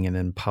of editing, and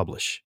then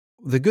publish.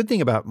 The good thing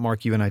about,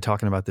 Mark, you and I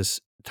talking about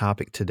this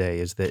topic today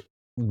is that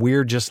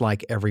we're just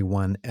like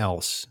everyone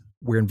else.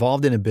 We're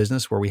involved in a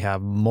business where we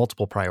have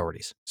multiple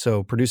priorities.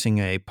 So producing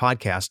a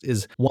podcast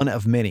is one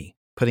of many.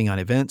 Putting on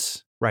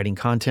events, writing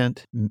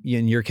content,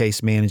 in your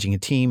case, managing a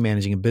team,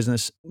 managing a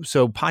business.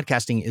 So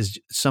podcasting is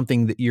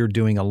something that you're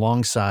doing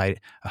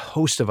alongside a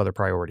host of other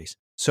priorities.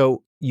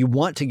 So you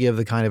want to give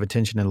the kind of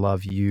attention and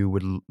love you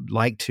would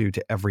like to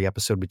every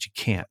episode, but you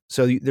can't.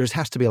 So there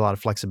has to be a lot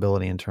of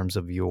flexibility in terms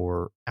of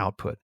your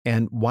output.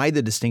 And why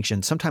the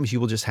distinction? Sometimes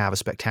you will just have a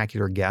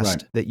spectacular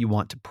guest that you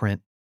want to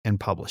print and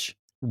publish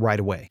right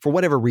away. For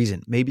whatever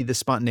reason, maybe the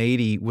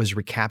spontaneity was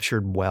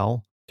recaptured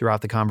well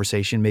throughout the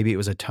conversation. Maybe it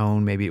was a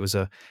tone, maybe it was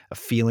a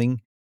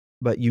feeling,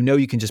 but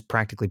you can just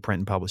practically print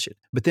and publish it.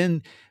 But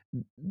then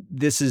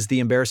this is the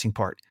embarrassing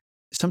part.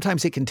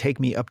 Sometimes it can take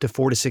me up to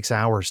 4 to 6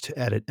 hours to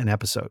edit an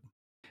episode.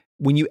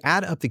 When you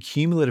add up the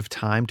cumulative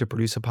time to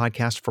produce a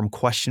podcast, from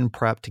question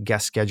prep to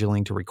guest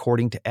scheduling to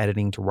recording to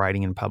editing to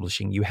writing and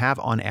publishing, you have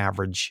on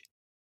average,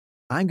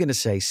 I'm going to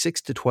say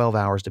 6 to 12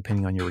 hours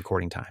depending on your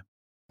recording time.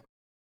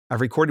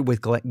 I've recorded with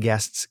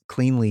guests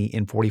cleanly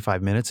in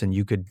 45 minutes and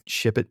you could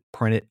ship it,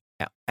 print it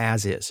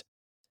as is.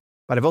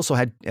 But I've also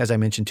had, as I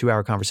mentioned,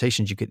 2-hour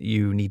conversations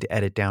you need to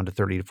edit down to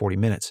 30 to 40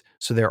 minutes.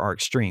 So there are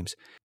extremes.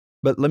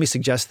 But let me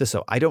suggest this,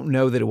 though. I don't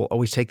know that it will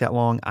always take that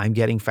long. I'm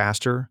getting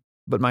faster.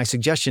 But my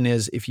suggestion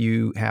is, if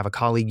you have a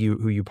colleague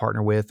who you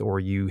partner with or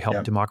you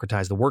help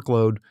democratize the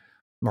workload,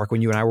 Mark,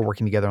 when you and I were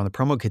working together on the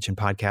Promo Kitchen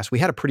podcast, we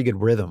had a pretty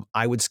good rhythm.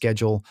 I would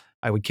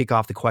kick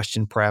off the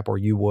question prep, or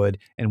you would,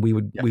 and we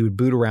would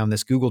boot around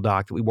this Google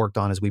Doc that we worked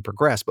on as we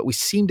progressed. But we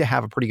seemed to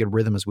have a pretty good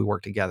rhythm as we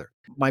worked together.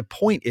 My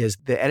point is,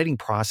 the editing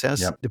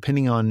process,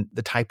 depending on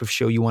the type of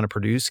show you want to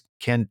produce,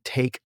 can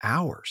take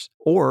hours,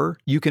 or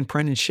you can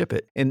print and ship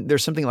it. And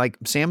there's something like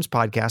Sam's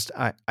podcast.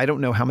 I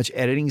don't know how much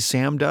editing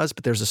Sam does,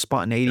 but there's a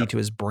spontaneity to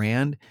his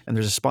brand, and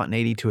there's a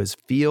spontaneity to his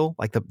feel.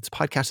 Like this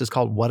podcast is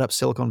called What Up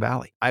Silicon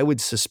Valley. I would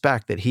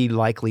suspect that he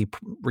likely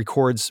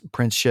records,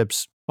 prints,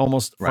 ships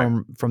almost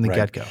from the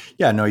get-go.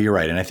 Yeah, no, you're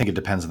right. And I think it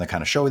depends on the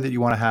kind of show that you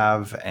want to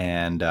have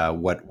and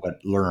what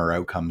learner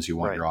outcomes you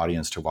want your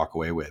audience to walk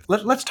away with.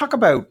 Let's talk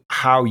about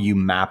how you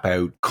map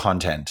out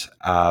content,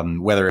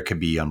 whether it could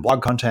be on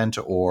blog content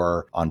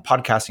or on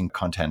podcasting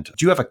content.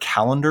 Do you have a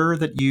calendar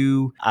that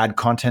you add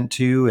content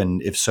to?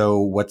 And if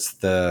so,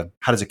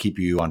 how does it keep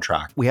you on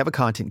track? We have a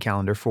content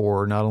calendar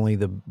for not only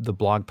the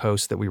blog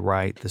posts that we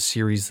write, the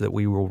series that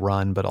we will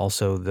run, but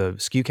also the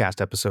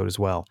SKUcast episode as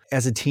well.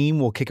 As a team,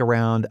 we'll kick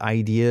around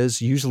ideas,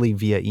 usually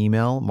via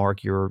email.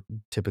 Mark, you're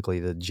typically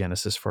the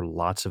genesis for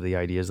lots of the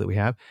ideas that we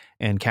have,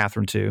 and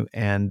Catherine too.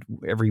 And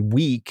every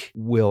week,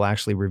 we'll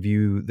actually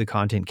review the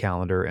content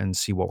calendar and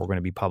see what we're going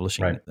to be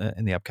publishing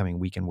in the upcoming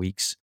week and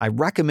weeks. I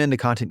recommend a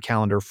content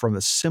calendar from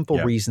the simple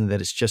reason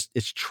that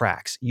it's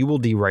tracks. You will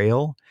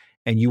derail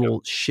and you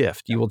will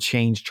shift, you will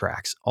change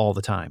tracks all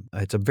the time.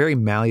 It's a very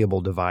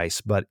malleable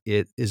device, but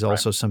it is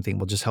also something that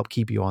will just help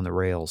keep you on the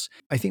rails.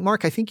 I think,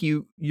 Mark,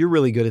 you're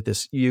really good at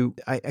this.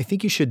 I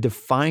think you should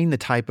define the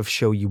type of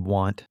show you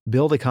want,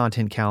 build a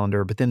content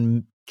calendar, but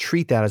then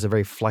treat that as a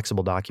very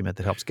flexible document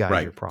that helps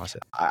guide your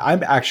process.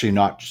 I'm actually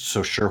not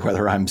so sure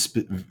whether I'm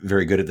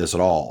very good at this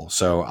at all.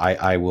 So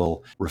I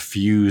will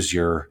refuse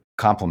your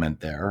compliment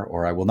there,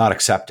 or I will not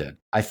accept it.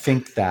 I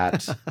think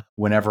that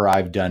whenever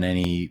I've done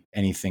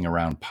anything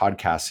around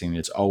podcasting,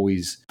 it's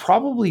always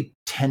probably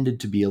tended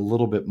to be a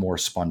little bit more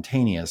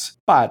spontaneous,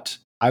 but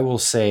I will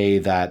say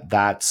that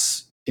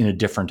that's in a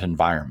different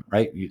environment,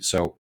 right?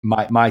 So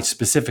my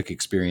specific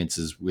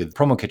experiences with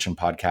Promo Kitchen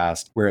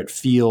podcast, where it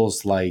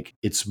feels like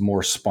it's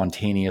more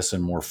spontaneous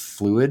and more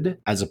fluid,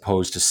 as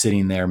opposed to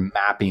sitting there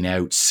mapping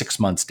out 6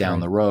 months down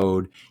the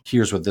road,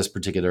 here's what this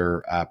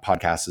particular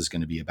podcast is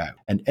going to be about.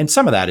 And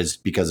some of that is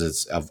because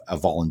it's a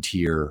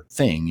volunteer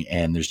thing,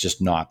 and there's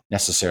just not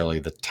necessarily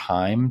the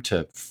time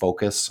to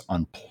focus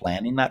on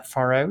planning that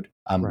far out.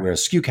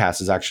 Whereas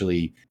SKUcast is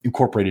actually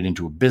incorporated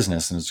into a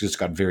business, and it's just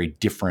got very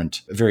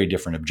different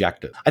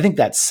objectives. I think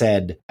that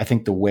said, I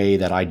think the way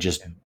that I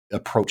just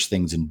approach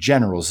things in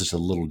general is just a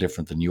little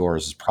different than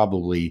yours. Is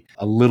probably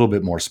a little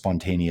bit more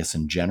spontaneous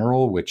in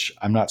general, which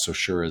I'm not so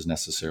sure is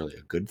necessarily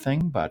a good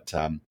thing. But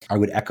I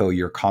would echo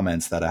your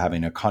comments that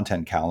having a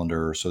content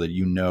calendar so that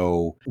you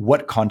know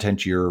what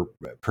content you're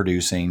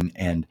producing,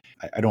 and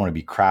I don't want to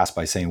be crass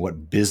by saying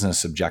what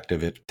business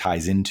objective it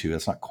ties into.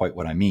 That's not quite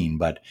what I mean,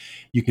 but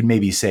you can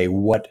maybe say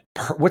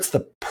what's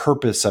the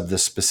purpose of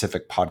this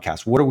specific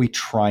podcast? What are we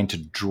trying to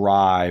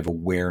drive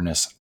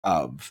awareness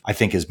of, I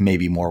think, is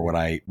maybe more what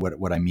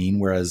I mean.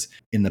 Whereas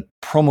in the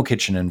Promo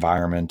Kitchen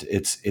environment,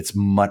 it's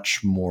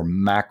much more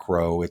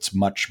macro. It's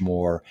much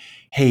more,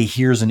 hey,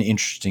 here's an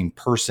interesting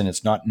person.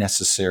 It's not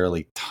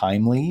necessarily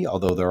timely,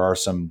 although there are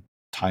some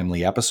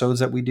timely episodes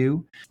that we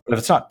do. But if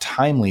it's not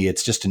timely,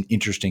 it's just an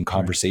interesting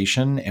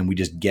conversation, and we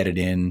just get it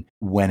in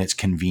when it's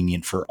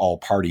convenient for all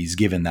parties,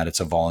 given that it's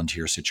a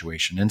volunteer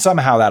situation. And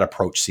somehow that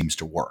approach seems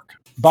to work.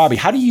 Bobby,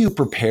 how do you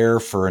prepare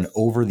for an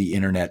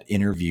over-the-internet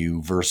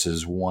interview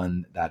versus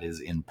one that is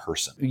in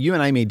person? You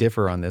and I may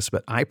differ on this,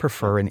 but I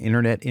prefer an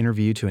internet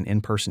interview to an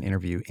in-person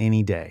interview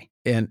any day.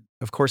 And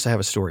of course, I have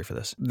a story for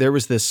this. There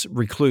was this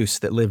recluse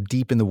that lived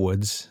deep in the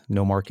woods,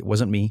 no, Mark, it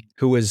wasn't me,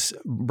 who was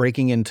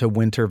breaking into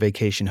winter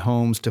vacation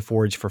homes to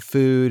forage for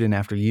food. And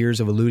after years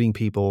of eluding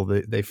people,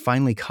 they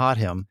finally caught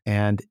him.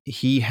 And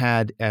he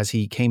had, as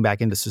he came back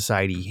into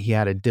society, he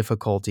had a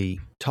difficulty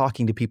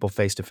talking to people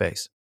face to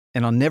face.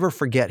 And I'll never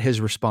forget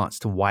his response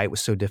to why it was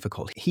so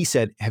difficult. He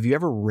said, have you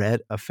ever read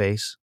a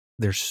face?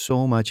 There's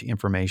so much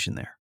information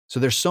there.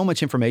 So there's so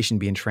much information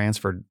being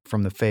transferred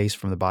from the face,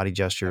 from the body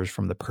gestures,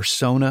 from the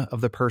persona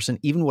of the person,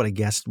 even what a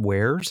guest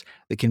wears,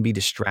 that can be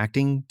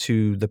distracting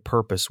to the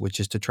purpose, which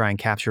is to try and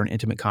capture an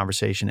intimate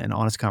conversation, an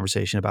honest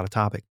conversation about a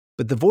topic.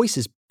 But the voice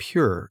is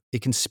pure.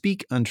 It can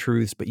speak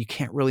untruths, but you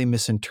can't really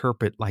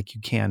misinterpret like you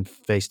can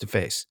face to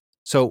face.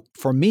 So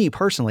for me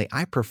personally,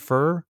 I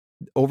prefer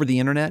over the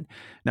internet.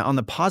 Now, on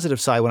the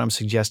positive side, what I'm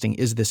suggesting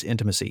is this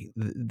intimacy.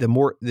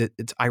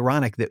 It's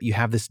ironic that you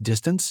have this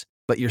distance,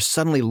 but you're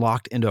suddenly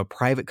locked into a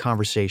private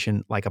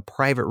conversation, like a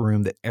private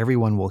room that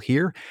everyone will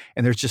hear.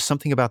 And there's just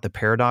something about the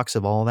paradox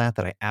of all that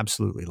I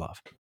absolutely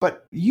love.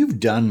 But you've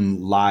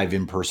done live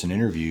in-person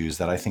interviews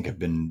that I think have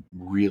been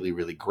really,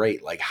 really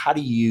great. Like, how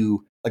do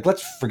you,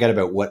 let's forget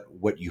about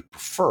what you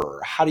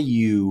prefer. How do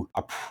you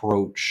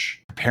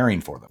approach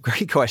preparing for them?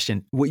 Great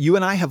question. What you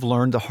and I have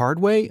learned the hard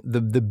way,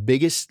 the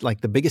biggest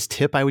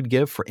tip I would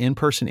give for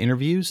in-person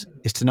interviews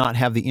is to not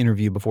have the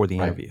interview before the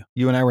interview.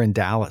 You and I were in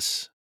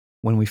Dallas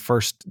when we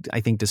first, I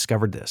think,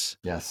 discovered this.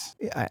 Yes.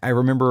 I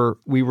remember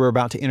we were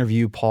about to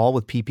interview Paul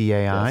with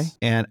PPAI,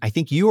 and I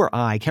think you or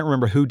I can't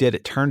remember who did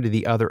it, turned to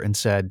the other and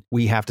said,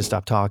 we have to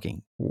stop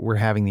talking. We're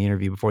having the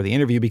interview before the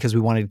interview because we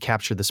wanted to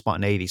capture the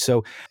spontaneity.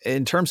 So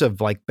in terms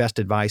of best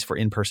advice for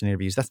in-person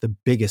interviews, that's the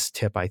biggest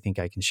tip I think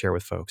I can share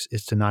with folks,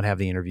 is to not have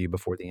the interview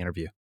before the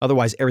interview.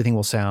 Otherwise, everything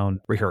will sound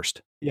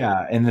rehearsed.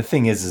 Yeah, and the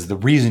thing is the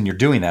reason you're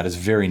doing that is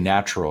very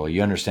natural.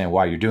 You understand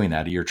why you're doing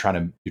that. You're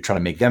trying to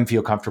make them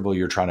feel comfortable.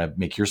 You're trying to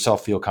make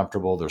yourself feel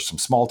comfortable. There's some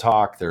small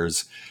talk.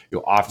 There's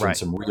often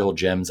some real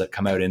gems that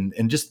come out, and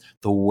just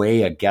the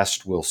way a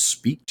guest will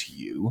speak to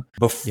you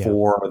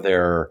before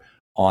they're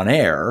on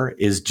air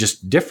is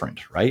just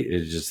different, right?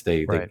 It's just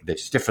they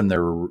stiffen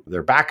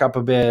their back up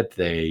a bit.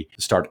 They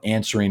start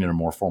answering in a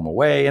more formal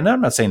way. And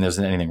I'm not saying there's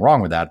anything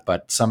wrong with that,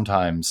 but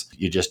sometimes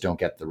you just don't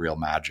get the real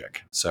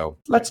magic. So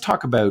let's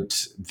talk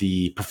about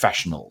the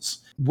professionals.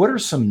 What are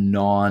some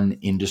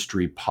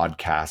non-industry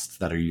podcasts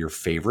that are your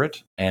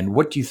favorite? And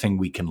what do you think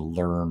we can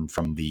learn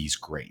from these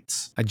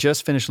greats? I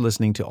just finished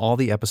listening to all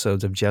the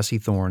episodes of Jesse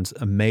Thorne's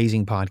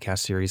amazing podcast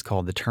series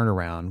called The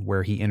Turnaround,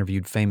 where he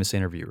interviewed famous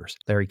interviewers: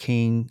 Larry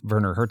King,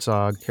 Werner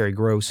Herzog, Terry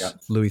Gross,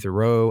 Louis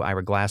Theroux,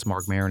 Ira Glass,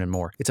 Mark Maron, and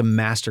more. It's a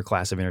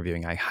masterclass of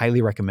interviewing. I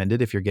highly recommend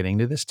it if you're getting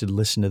into this, to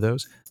listen to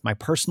those. My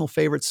personal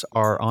favorites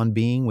are On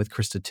Being with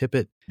Krista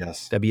Tippett,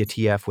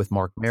 WTF with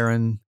Mark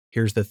Maron,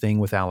 Here's the Thing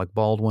with Alec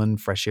Baldwin,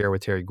 Fresh Air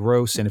with Terry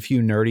Gross, and a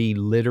few nerdy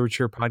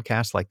literature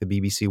podcasts like the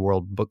BBC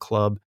World Book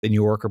Club, the New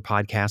Yorker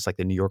podcast like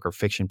the New Yorker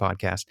Fiction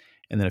podcast,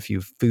 and then a few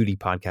foodie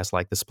podcasts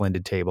like The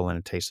Splendid Table and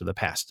A Taste of the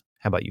Past.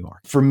 How about you,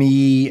 Mark? For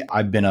me,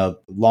 I've been a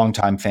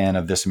longtime fan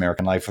of This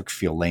American Life. I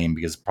feel lame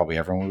because probably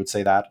everyone would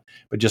say that.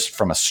 But just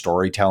from a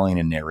storytelling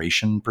and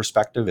narration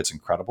perspective, it's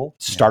incredible.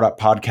 Startup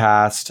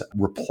podcast,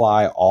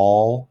 Reply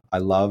All. I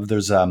love.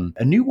 There's a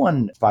new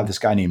one by this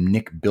guy named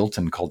Nick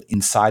Bilton called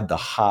Inside the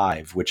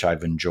Hive, which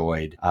I've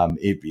enjoyed.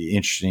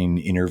 Interesting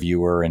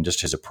interviewer and just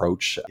his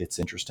approach. It's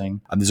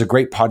interesting. There's a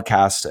great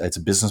podcast. It's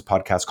a business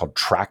podcast called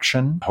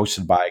Traction,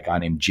 hosted by a guy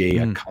named Jay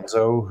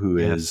Acunzo, who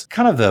is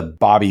kind of the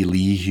Bobby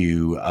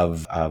Lehew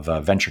of a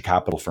venture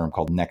capital firm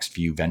called Next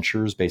View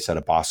Ventures, based out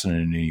of Boston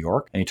and New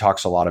York. And he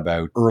talks a lot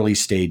about early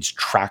stage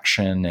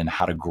traction and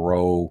how to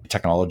grow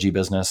technology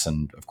business.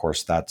 And of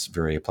course, that's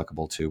very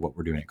applicable to what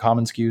we're doing at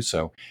commonsku.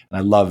 So, and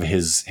I love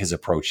his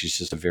approach. He's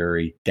just a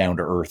very down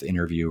to earth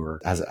interviewer.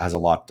 Has a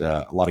lot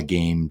of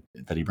game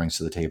that he brings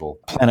to the table.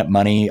 Planet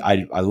Money.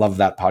 I love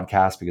that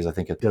podcast because I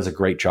think it does a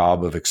great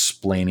job of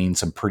explaining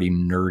some pretty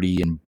nerdy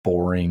and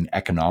boring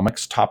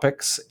economics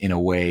topics in a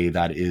way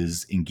that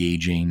is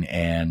engaging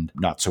and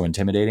not so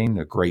intimidating.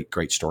 They're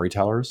great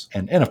storytellers.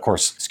 And of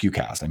course,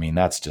 SKUcast. I mean,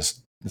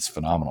 it's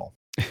phenomenal.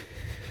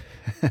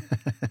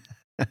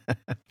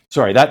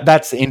 Sorry,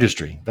 that's the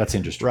industry. That's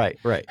industry.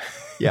 Right.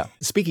 Yeah.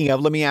 Speaking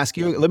of, let me ask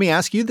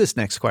you this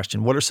next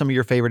question. What are some of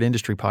your favorite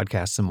industry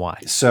podcasts and why?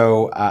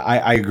 So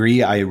I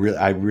agree. I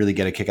really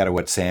get a kick out of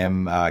what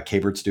Sam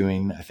Cabert's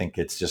doing. I think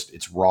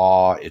it's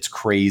raw, it's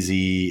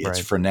crazy, it's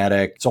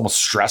frenetic. It's almost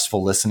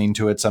stressful listening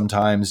to it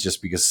sometimes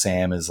just because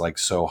Sam is like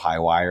so high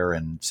wire.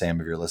 And Sam,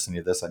 if you're listening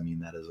to this, I mean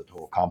that as a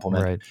total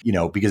compliment.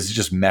 Right. Because it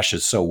just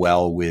meshes so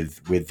well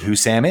with who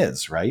Sam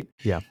is, right?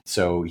 Yeah.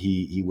 So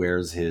he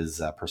wears his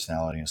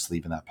personality on his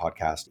sleeve in that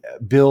podcast.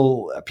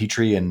 Bill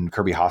Petrie and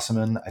Kirby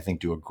Hasseman, I think,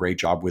 do a great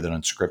job with it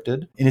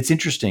Unscripted. And it's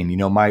interesting,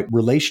 my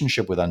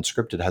relationship with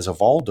Unscripted has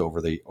evolved over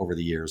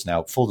the years.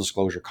 Now, full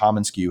disclosure,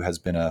 commonsku has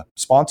been a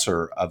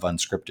sponsor of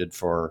Unscripted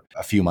for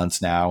a few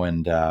months now,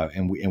 and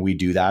we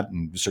do that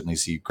and certainly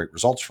see great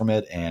results from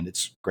it. And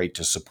it's great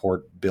to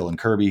support Bill and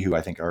Kirby, who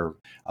I think are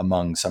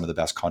among some of the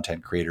best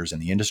content creators in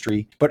the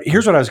industry. But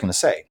here's what I was going to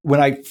say. When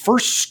I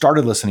first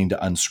started listening to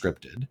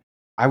Unscripted,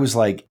 I was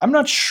like, I'm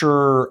not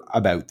sure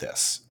about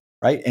this.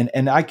 Right.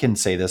 And I can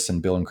say this,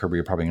 and Bill and Kirby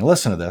are probably going to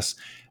listen to this,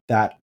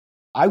 that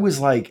I was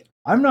like,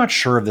 I'm not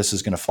sure if this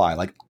is going to fly.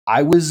 Like,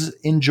 I was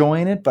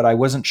enjoying it, but I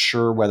wasn't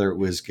sure whether it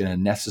was going to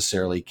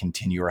necessarily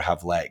continue or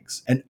have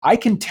legs. And I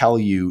can tell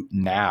you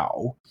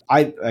now,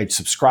 I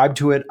subscribe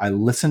to it. I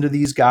listen to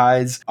these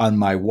guys on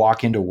my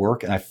walk into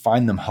work and I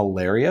find them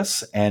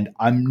hilarious. And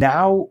I'm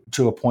now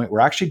to a point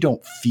where I actually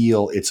don't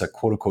feel it's a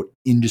quote unquote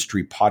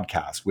industry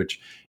podcast,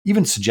 which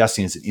even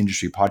suggesting it's an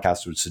industry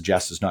podcast would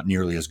suggest is not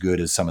nearly as good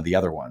as some of the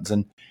other ones.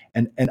 And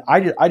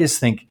I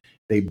just think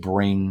they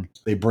bring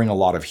a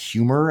lot of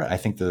humor. I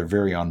think they're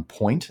very on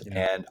point,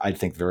 and I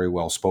think very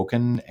well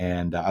spoken,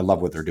 and I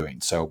love what they're doing.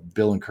 So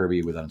Bill and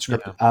Kirby with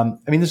Unscripted. Yeah.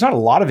 There's not a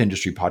lot of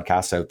industry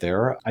podcasts out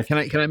there. Can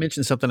I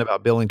mention something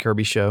about Bill and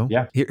Kirby's show?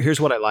 Yeah.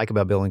 Here's what I like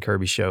about Bill and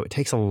Kirby's show. It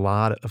takes a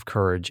lot of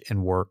courage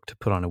and work to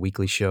put on a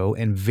weekly show,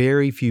 and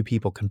very few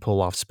people can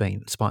pull off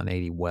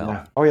spontaneity well.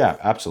 Yeah. Oh yeah,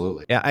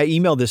 absolutely. Yeah, I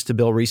emailed this to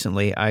Bill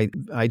recently.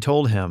 I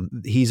told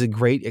him he's a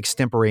great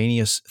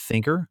extemporaneous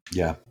thinker.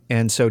 Yeah.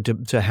 And so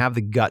to have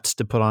the guts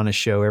to put on a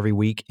show every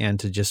week and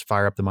to just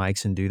fire up the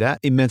mics and do that,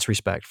 immense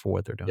respect for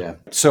what they're doing. Yeah.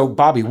 So,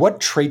 Bobby,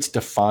 what traits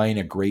define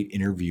a great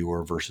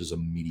interviewer versus a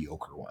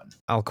mediocre one?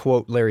 I'll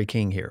quote Larry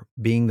King here,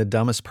 being the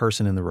dumbest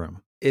person in the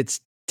room. It's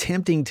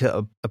tempting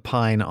to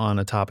opine on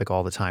a topic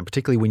all the time,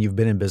 particularly when you've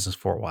been in business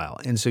for a while.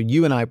 And so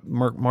you and I,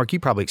 Mark, you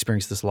probably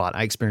experienced this a lot.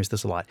 I experienced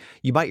this a lot.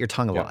 You bite your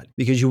tongue a lot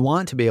because you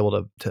want to be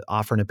able to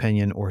offer an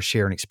opinion or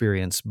share an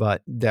experience,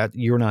 but that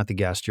you're not the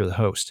guest, you're the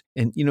host.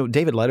 And,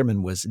 David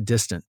Letterman was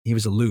distant. He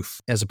was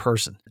aloof as a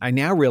person. I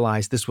now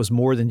realize this was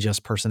more than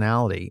just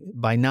personality.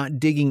 By not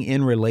digging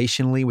in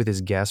relationally with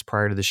his guests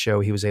prior to the show,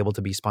 he was able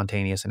to be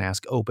spontaneous and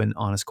ask open,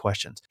 honest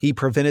questions. He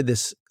prevented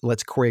this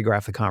let's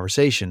choreograph the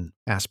conversation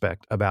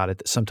aspect about it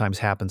that sometimes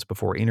happens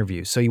before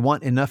interviews. So you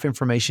want enough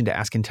information to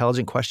ask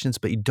intelligent questions,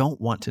 but you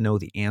don't want to know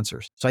the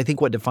answers. So I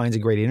think what defines a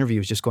great interview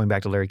is just going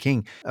back to Larry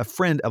King. A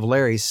friend of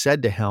Larry's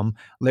said to him,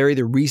 Larry,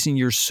 the reason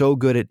you're so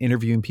good at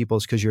interviewing people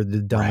is because you're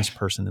the dumbest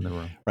person in the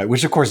room. Right.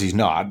 Which of course he's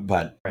not,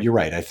 but you're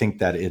right. I think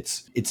that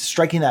it's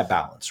striking that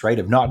balance, right?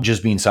 Of not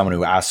just being someone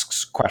who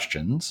asks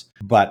questions,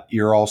 but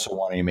you're also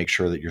wanting to make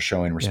sure that you're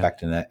showing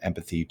respect and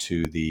empathy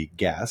to the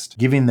guest,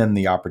 giving them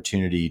the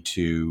opportunity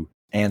to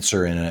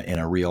answer in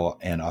a real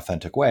and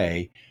authentic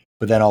way,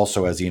 but then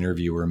also as the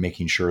interviewer,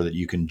 making sure that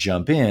you can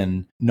jump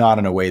in, not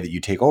in a way that you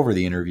take over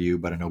the interview,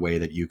 but in a way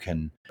that you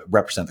can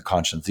represent the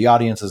conscience of the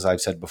audience, as I've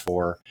said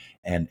before,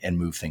 and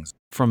move things.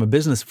 From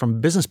business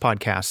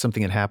podcast,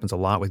 something that happens a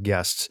lot with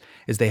guests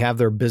is they have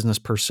their business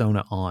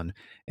persona on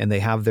and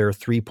they have their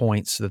 3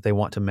 points that they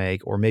want to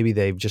make, or maybe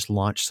they've just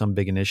launched some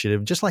big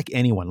initiative, just like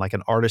anyone, like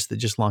an artist that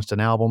just launched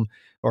an album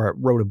or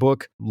wrote a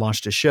book,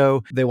 launched a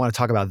show. They want to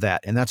talk about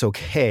that, and that's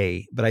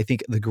okay. But I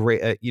think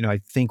I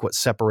think what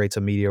separates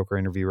a mediocre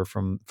interviewer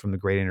from the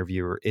great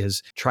interviewer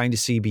is trying to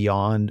see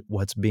beyond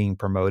what's being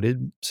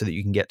promoted so that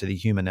you can get to the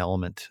human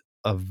element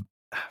of,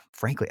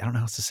 frankly, I don't know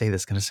how else to say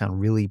this. It's going to sound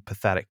really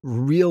pathetic.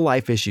 Real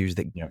life issues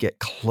that get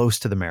close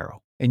to the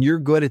marrow. And you're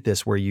good at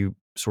this, where you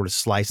sort of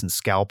slice and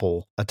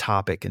scalpel a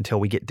topic until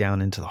we get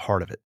down into the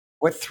heart of it.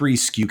 What 3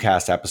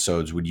 SKUcast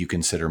episodes would you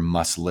consider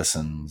must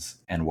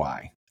listens and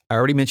why? I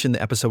already mentioned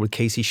the episode with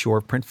Casey Shore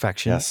of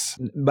Printfection. Yes.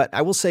 But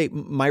I will say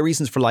my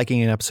reasons for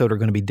liking an episode are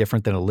going to be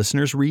different than a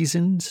listener's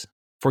reasons.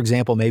 For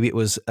example, maybe it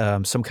was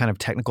some kind of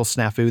technical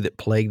snafu that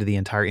plagued the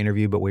entire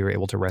interview, but we were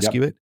able to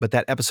rescue it. But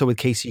that episode with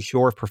Casey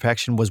Shore of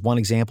Perfection was one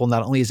example.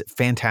 Not only is it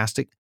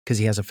fantastic because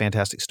he has a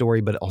fantastic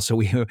story, but also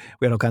we had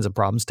all kinds of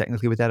problems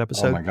technically with that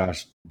episode. Oh my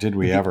gosh. Did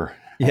we ever?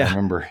 Yeah. I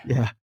remember.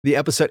 Yeah. The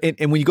episode,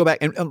 and when you go back,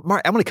 and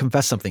Mark, I'm going to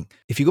confess something.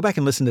 If you go back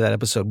and listen to that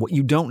episode, what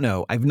you don't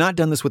know, I've not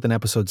done this with an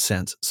episode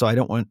since, so I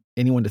don't want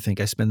anyone to think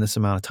I spend this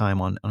amount of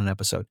time on an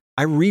episode.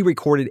 I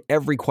re-recorded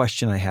every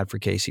question I had for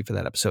Casey for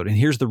that episode. And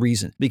here's the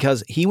reason.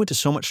 Because he went to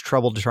so much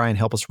trouble to try and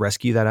help us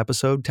rescue that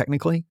episode,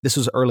 technically. This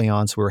was early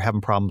on, so we were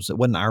having problems. It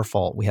wasn't our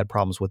fault. We had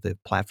problems with the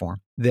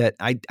platform. That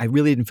I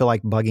really didn't feel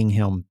like bugging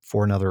him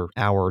for another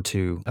hour or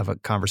two of a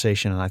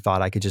conversation. And I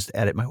thought I could just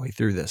edit my way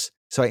through this.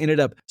 So I ended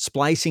up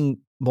splicing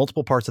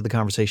multiple parts of the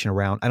conversation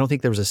around. I don't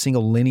think there was a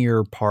single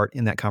linear part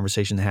in that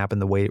conversation that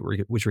happened the way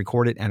it was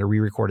recorded, and I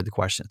re-recorded the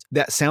questions.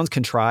 That sounds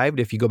contrived.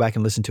 If you go back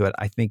and listen to it,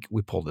 I think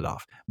we pulled it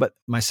off. But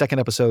my second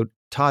episode,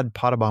 Todd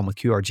Potabom with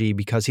QRG,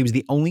 because he was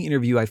the only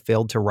interview I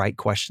failed to write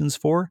questions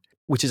for,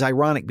 which is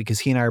ironic because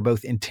he and I are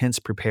both intense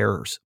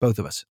preparers, both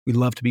of us. We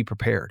love to be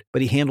prepared,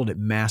 but he handled it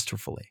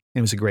masterfully.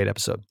 And it was a great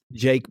episode.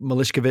 Jake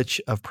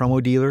Malishkovich of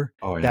Promo Dealer.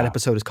 Oh, yeah. That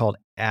episode is called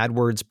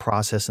AdWords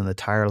Process and the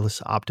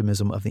Tireless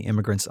Optimism of the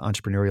Immigrant's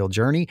Entrepreneurial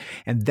Journey.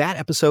 And that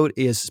episode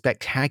is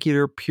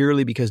spectacular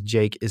purely because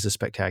Jake is a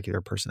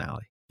spectacular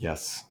personality.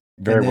 Yes.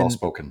 Very well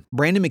spoken.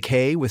 Brandon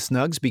McKay with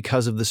Snugs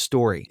because of the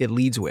story it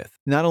leads with.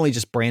 Not only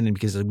just Brandon,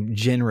 because he's a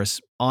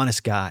generous,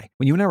 honest guy.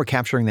 When you and I were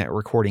capturing that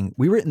recording,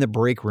 we were in the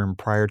break room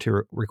prior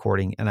to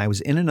recording, and I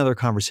was in another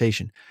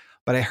conversation.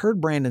 But I heard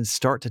Brandon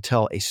start to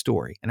tell a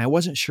story, and I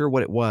wasn't sure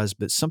what it was,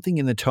 but something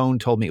in the tone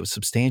told me it was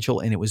substantial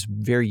and it was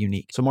very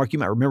unique. So Mark, you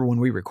might remember when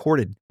we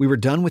recorded, we were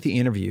done with the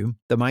interview.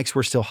 The mics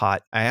were still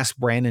hot. I asked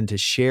Brandon to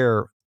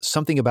share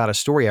something about a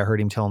story I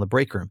heard him tell in the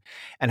break room.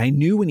 And I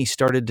knew when he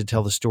started to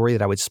tell the story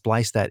that I would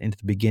splice that into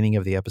the beginning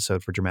of the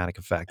episode for dramatic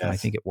effect. Yes. And I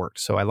think it worked.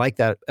 So I like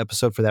that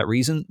episode for that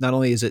reason. Not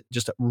only is it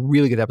just a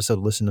really good episode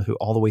to listen to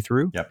all the way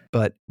through,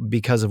 but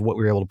because of what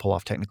we were able to pull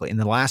off technically. And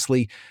then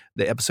lastly,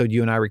 the episode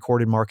you and I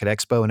recorded, Mark, at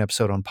Expo, an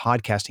episode on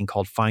podcasting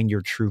called Find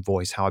Your True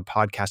Voice, how a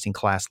podcasting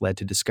class led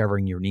to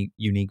discovering your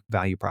unique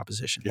value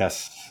proposition.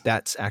 Yes.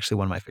 That's actually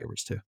one of my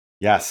favorites too.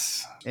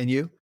 Yes. And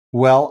you?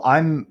 Well,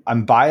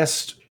 I'm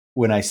biased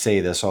when I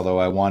say this, although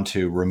I want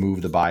to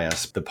remove the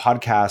bias. The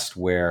podcast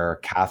where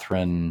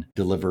Catherine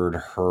delivered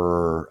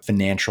her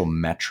financial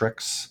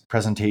metrics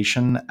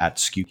presentation at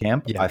SKU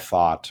Camp, I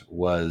thought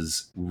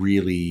was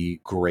really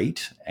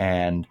great.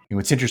 And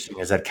what's interesting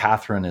is that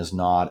Catherine is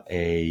not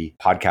a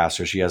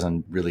podcaster. She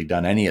hasn't really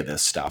done any of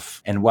this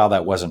stuff. And while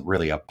that wasn't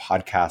really a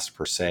podcast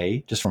per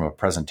se, just from a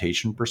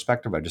presentation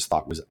perspective, I just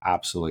thought was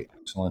absolutely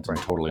excellent and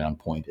totally on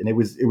point. And it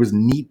was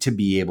neat to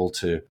be able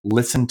to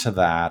listen to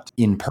that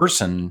in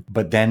person,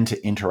 but then to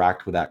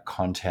interact with that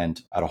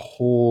content at a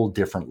whole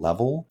different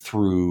level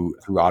through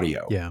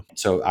audio. Yeah.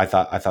 So I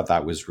thought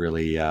that was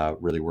really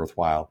really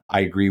worthwhile.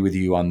 I agree with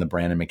you on the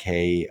Brandon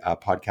McKay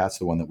podcast.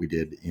 The one that we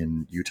did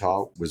in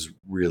Utah was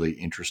really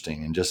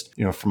interesting, and just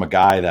from a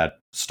guy that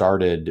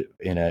started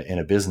in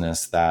a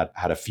business that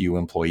had a few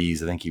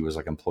employees. I think he was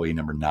like employee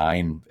number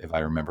 9, if I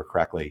remember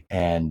correctly,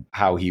 and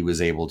how he was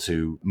able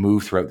to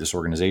move throughout this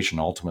organization,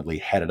 ultimately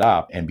head it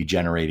up and be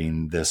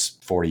generating this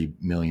 $40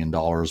 million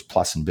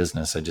plus in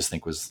business. I just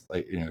think was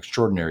like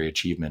extraordinary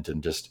achievement,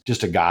 and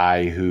just a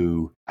guy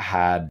who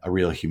had a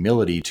real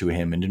humility to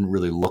him and didn't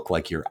really look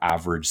like your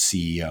average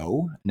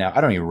CEO. Now,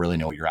 I don't even really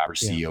know what your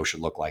average CEO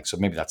should look like, so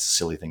maybe that's a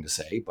silly thing to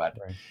say, but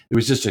it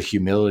was just a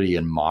humility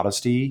and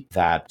modesty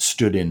that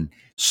stood in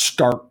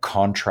stark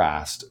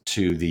contrast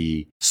to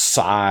the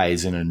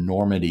size and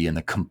enormity and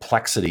the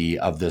complexity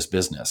of this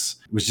business.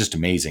 It was just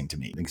amazing to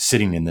me. Like,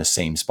 sitting in this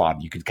same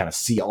spot, you could kind of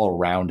see all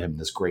around him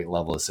this great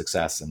level of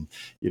success. And,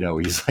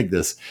 he's like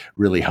this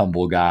really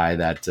humble guy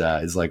that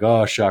is like,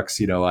 oh, shucks,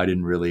 I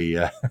didn't really,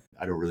 I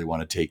don't really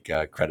want to take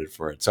credit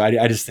for it. So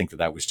I just think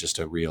that was just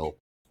a real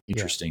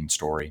interesting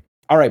story.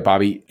 All right,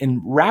 Bobby,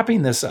 in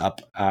wrapping this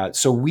up,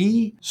 so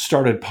we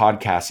started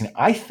podcasting,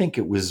 I think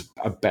it was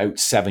about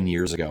 7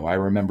 years ago. I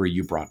remember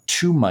you brought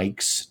 2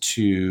 mics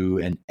to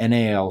an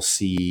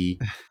NALC,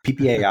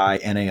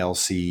 PPAI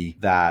NALC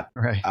that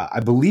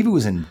I believe it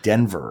was in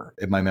Denver,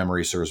 if my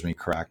memory serves me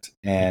correct.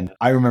 And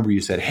I remember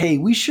you said, hey,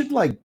 we should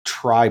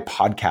try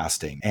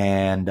podcasting,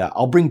 and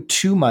I'll bring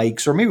 2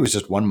 mics, or maybe it was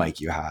just 1 mic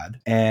you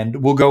had,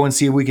 and we'll go and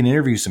see if we can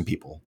interview some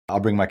people. I'll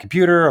bring my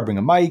computer, I'll bring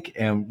a mic,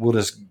 and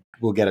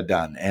we'll get it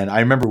done. And I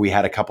remember we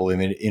had a couple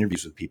of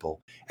interviews with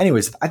people.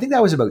 Anyways, I think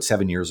that was about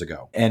 7 years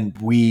ago. And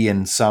we,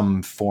 in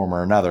some form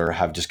or another,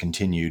 have just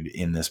continued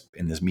in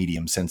this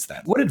medium since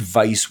then. What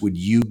advice would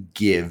you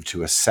give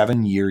to a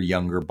 7-year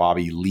younger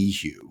Bobby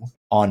Lehew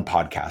on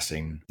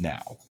podcasting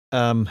now?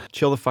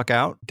 Chill the fuck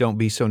out. Don't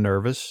be so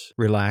nervous.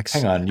 Relax.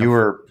 Hang on. You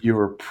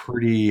were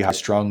pretty high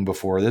strung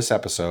before this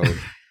episode.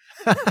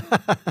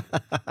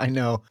 I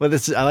know. But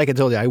like I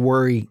told you, I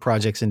worry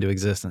projects into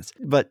existence.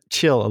 But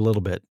chill a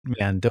little bit,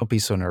 man. Don't be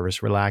so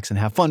nervous. Relax and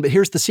have fun. But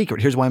here's the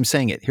secret. Here's why I'm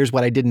saying it. Here's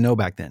what I didn't know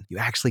back then. You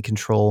actually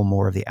control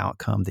more of the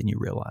outcome than you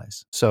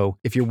realize. So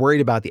if you're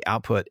worried about the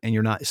output and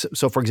you're not,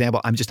 so for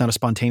example, I'm just not a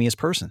spontaneous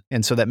person.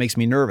 And so that makes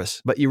me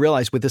nervous. But you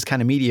realize with this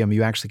kind of medium,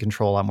 you actually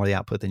control a lot more of the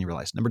output than you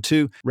realize. Number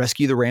 2,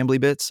 rescue the rambly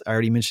bits. I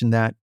already mentioned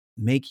that.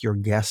 Make your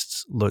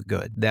guests look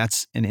good.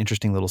 That's an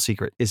interesting little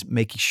secret, is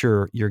making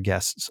sure your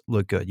guests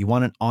look good. You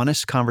want an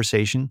honest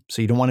conversation.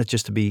 So you don't want it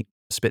just to be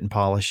spit and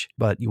polish,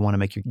 but you want to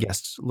make your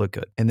guests look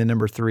good. And then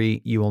number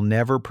 3, you will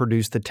never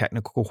produce the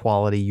technical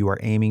quality you are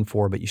aiming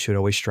for, but you should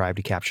always strive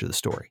to capture the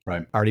story.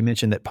 Right. I already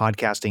mentioned that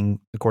podcasting,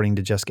 according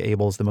to Jessica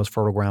Abel, is the most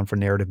fertile ground for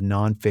narrative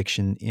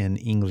nonfiction in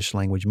English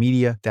language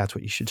media. That's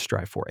what you should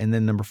strive for. And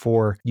then number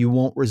 4, you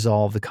won't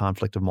resolve the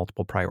conflict of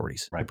multiple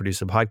priorities. Right. I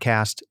produce a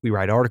podcast. We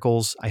write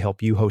articles. I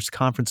help you host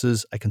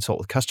conferences. I consult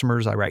with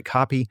customers. I write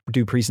copy,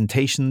 do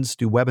presentations,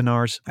 do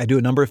webinars. I do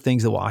a number of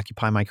things that will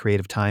occupy my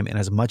creative time. And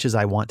as much as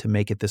I want to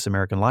make it this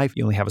American life,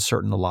 you only have a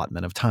certain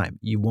allotment of time.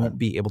 You won't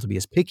be able to be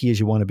as picky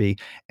as you want to be,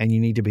 and you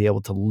need to be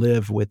able to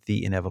live with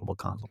the inevitable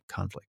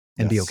conflict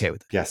and be okay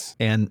with it. Yes.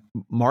 And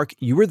Mark,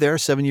 you were there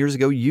 7 years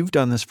ago. You've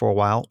done this for a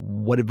while.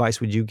 What advice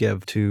would you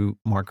give to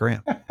Mark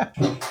Graham?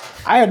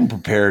 I hadn't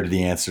prepared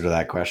the answer to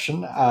that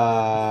question.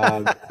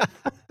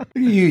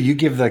 You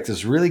give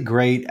this really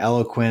great,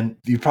 eloquent,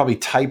 you probably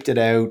typed it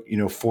out,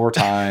 4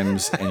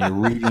 times and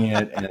you're reading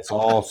it and it's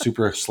all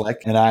super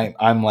slick. And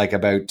I'm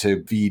about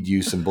to feed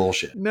you some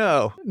bullshit.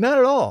 No, not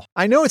at all.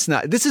 I know it's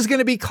not. This is going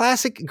to be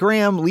classic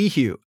Graham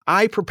Lehew.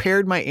 I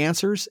prepared my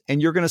answers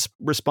and you're going to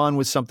respond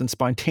with something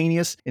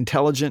spontaneous,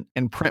 intelligent,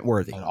 and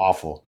print-worthy. And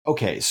awful.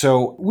 Okay,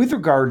 so with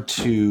regard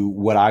to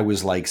what I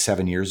was like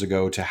 7 years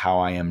ago to how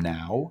I am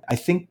now, I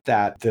think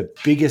that the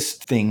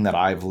biggest thing that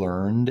I've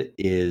learned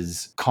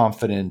is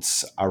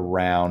confidence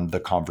around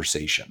the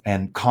conversation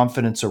and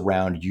confidence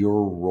around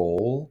your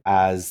role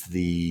as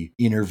the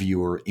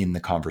interviewer in the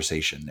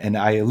conversation. And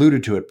I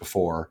alluded to it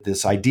before,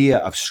 this idea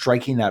of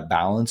striking that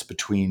balance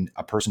between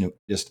a person who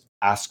just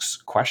asks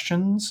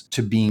questions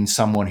to being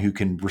someone who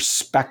can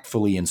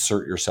respectfully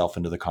insert yourself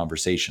into the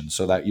conversation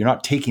so that you're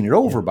not taking it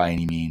over by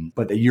any means,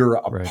 but that you're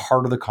a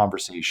part of the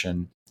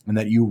conversation and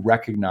that you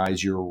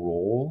recognize your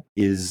role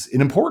is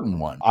an important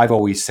one. I've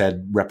always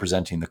said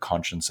representing the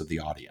conscience of the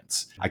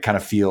audience. I kind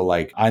of feel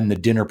like I'm the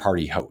dinner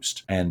party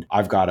host and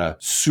I've got a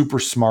super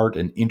smart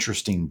and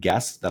interesting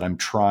guest that I'm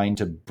trying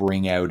to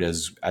bring out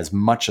as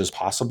much as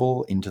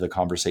possible into the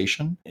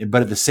conversation,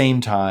 but at the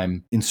same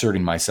time,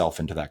 inserting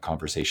myself into that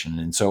conversation.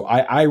 And so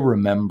I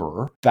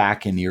remember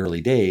back in the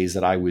early days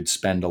that I would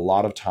spend a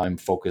lot of time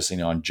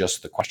focusing on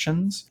just the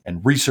questions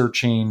and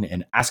researching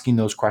and asking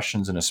those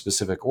questions in a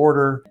specific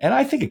order. And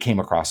I think it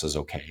came across as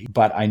okay,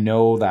 but I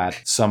know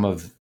that some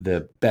of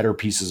the better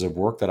pieces of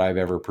work that I've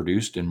ever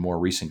produced in more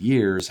recent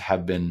years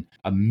have been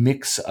a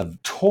mix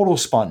of total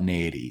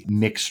spontaneity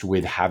mixed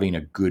with having a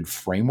good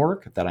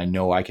framework that I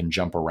know I can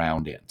jump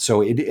around in.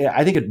 So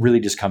I think it really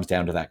just comes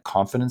down to that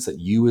confidence that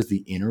you as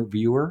the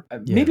interviewer,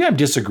 maybe I'm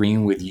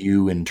disagreeing with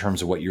you in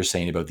terms of what you're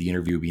saying about the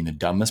interviewer being the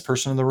dumbest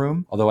person in the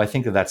room, although I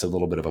think that that's a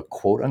little bit of a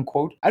quote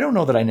unquote. I don't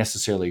know that I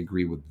necessarily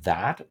agree with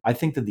that. I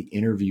think that the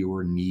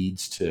interviewer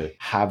needs to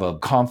have a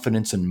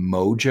confidence and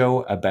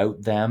mojo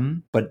about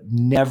them, but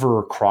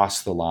never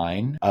cross the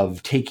line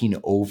of taking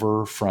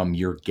over from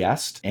your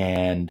guest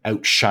and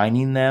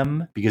outshining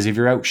them. Because if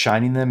you're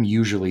outshining them,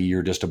 usually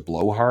you're just a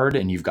blowhard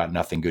and you've got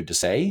nothing good to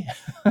say.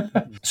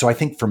 So I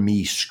think for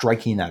me,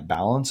 striking that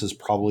balance is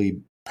probably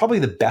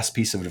the best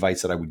piece of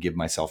advice that I would give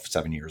myself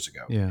 7 years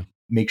ago. Yeah.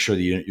 Make sure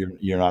that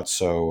you're not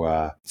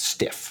so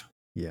stiff.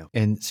 Yeah.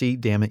 And see,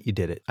 damn it, you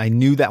did it. I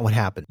knew that would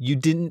happen. You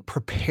didn't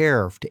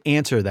prepare to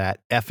answer that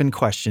effing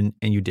question,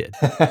 and you did.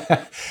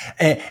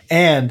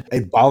 and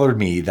it bothered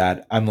me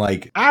that I'm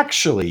like,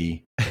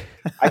 actually,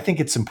 I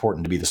think it's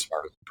important to be the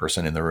smartest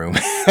person in the room.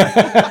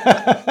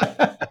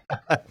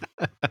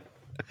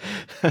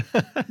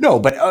 No,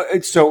 but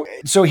so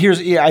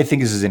here's, I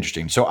think this is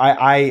interesting. So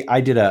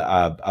I did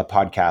a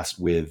podcast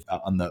with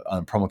on the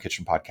Promo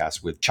Kitchen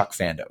podcast with Chuck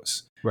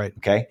Fandos. Right.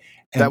 Okay.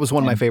 That was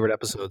one of my favorite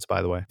episodes,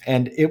 by the way.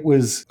 And it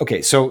was,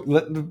 okay, so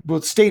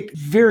we'll state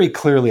very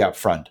clearly up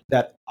front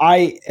that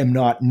I am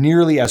not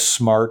nearly as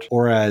smart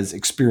or as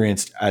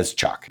experienced as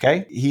Chuck,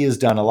 okay? He has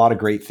done a lot of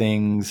great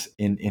things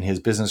in his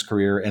business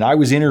career, and I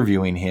was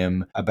interviewing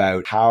him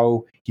about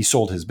how he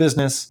sold his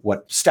business,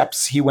 what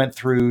steps he went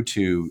through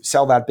to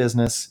sell that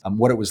business,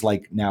 what it was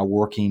like now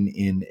working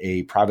in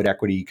a private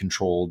equity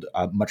controlled,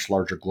 much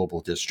larger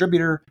global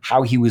distributor,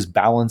 how he was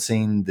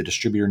balancing the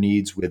distributor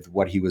needs with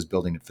what he was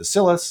building at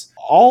Facilis.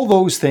 All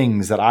those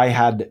things that I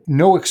had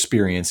no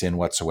experience in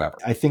whatsoever.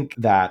 I think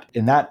that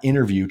in that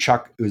interview,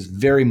 Chuck was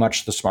very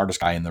much the smartest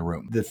guy in the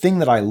room. The thing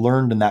that I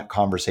learned in that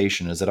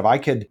conversation is that if I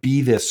could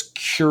be this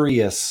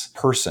curious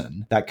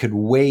person that could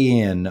weigh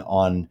in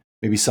on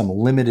maybe some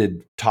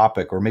limited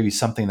topic or maybe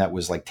something that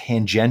was like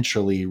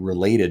tangentially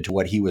related to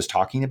what he was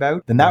talking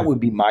about, then that would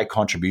be my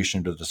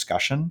contribution to the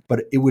discussion.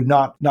 But it would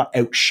not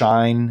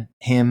outshine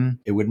him.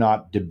 It would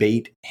not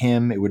debate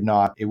him. It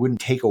wouldn't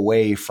take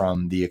away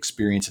from the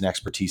experience and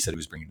expertise that he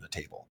was bringing to the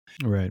table.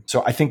 Right.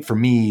 So I think for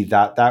me,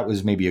 that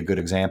was maybe a good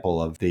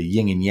example of the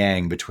yin and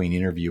yang between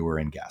interviewer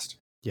and guest.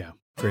 Yeah,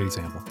 great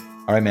example.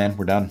 All right, man,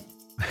 we're done.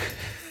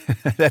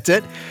 That's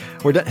it.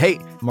 We're done. Hey,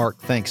 Mark,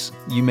 thanks.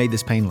 You made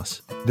this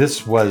painless.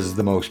 This was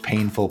the most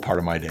painful part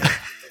of my day.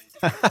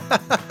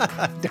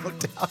 Don't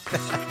doubt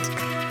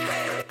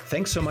that.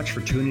 Thanks so much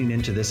for tuning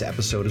into this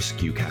episode of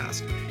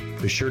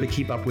SKUcast. Be sure to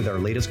keep up with our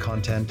latest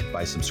content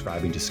by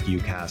subscribing to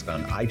SKUcast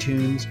on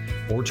iTunes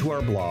or to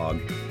our blog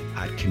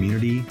at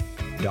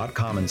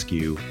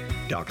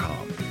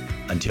community.commonsku.com.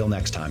 Until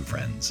next time,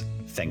 friends,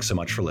 thanks so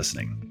much for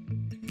listening.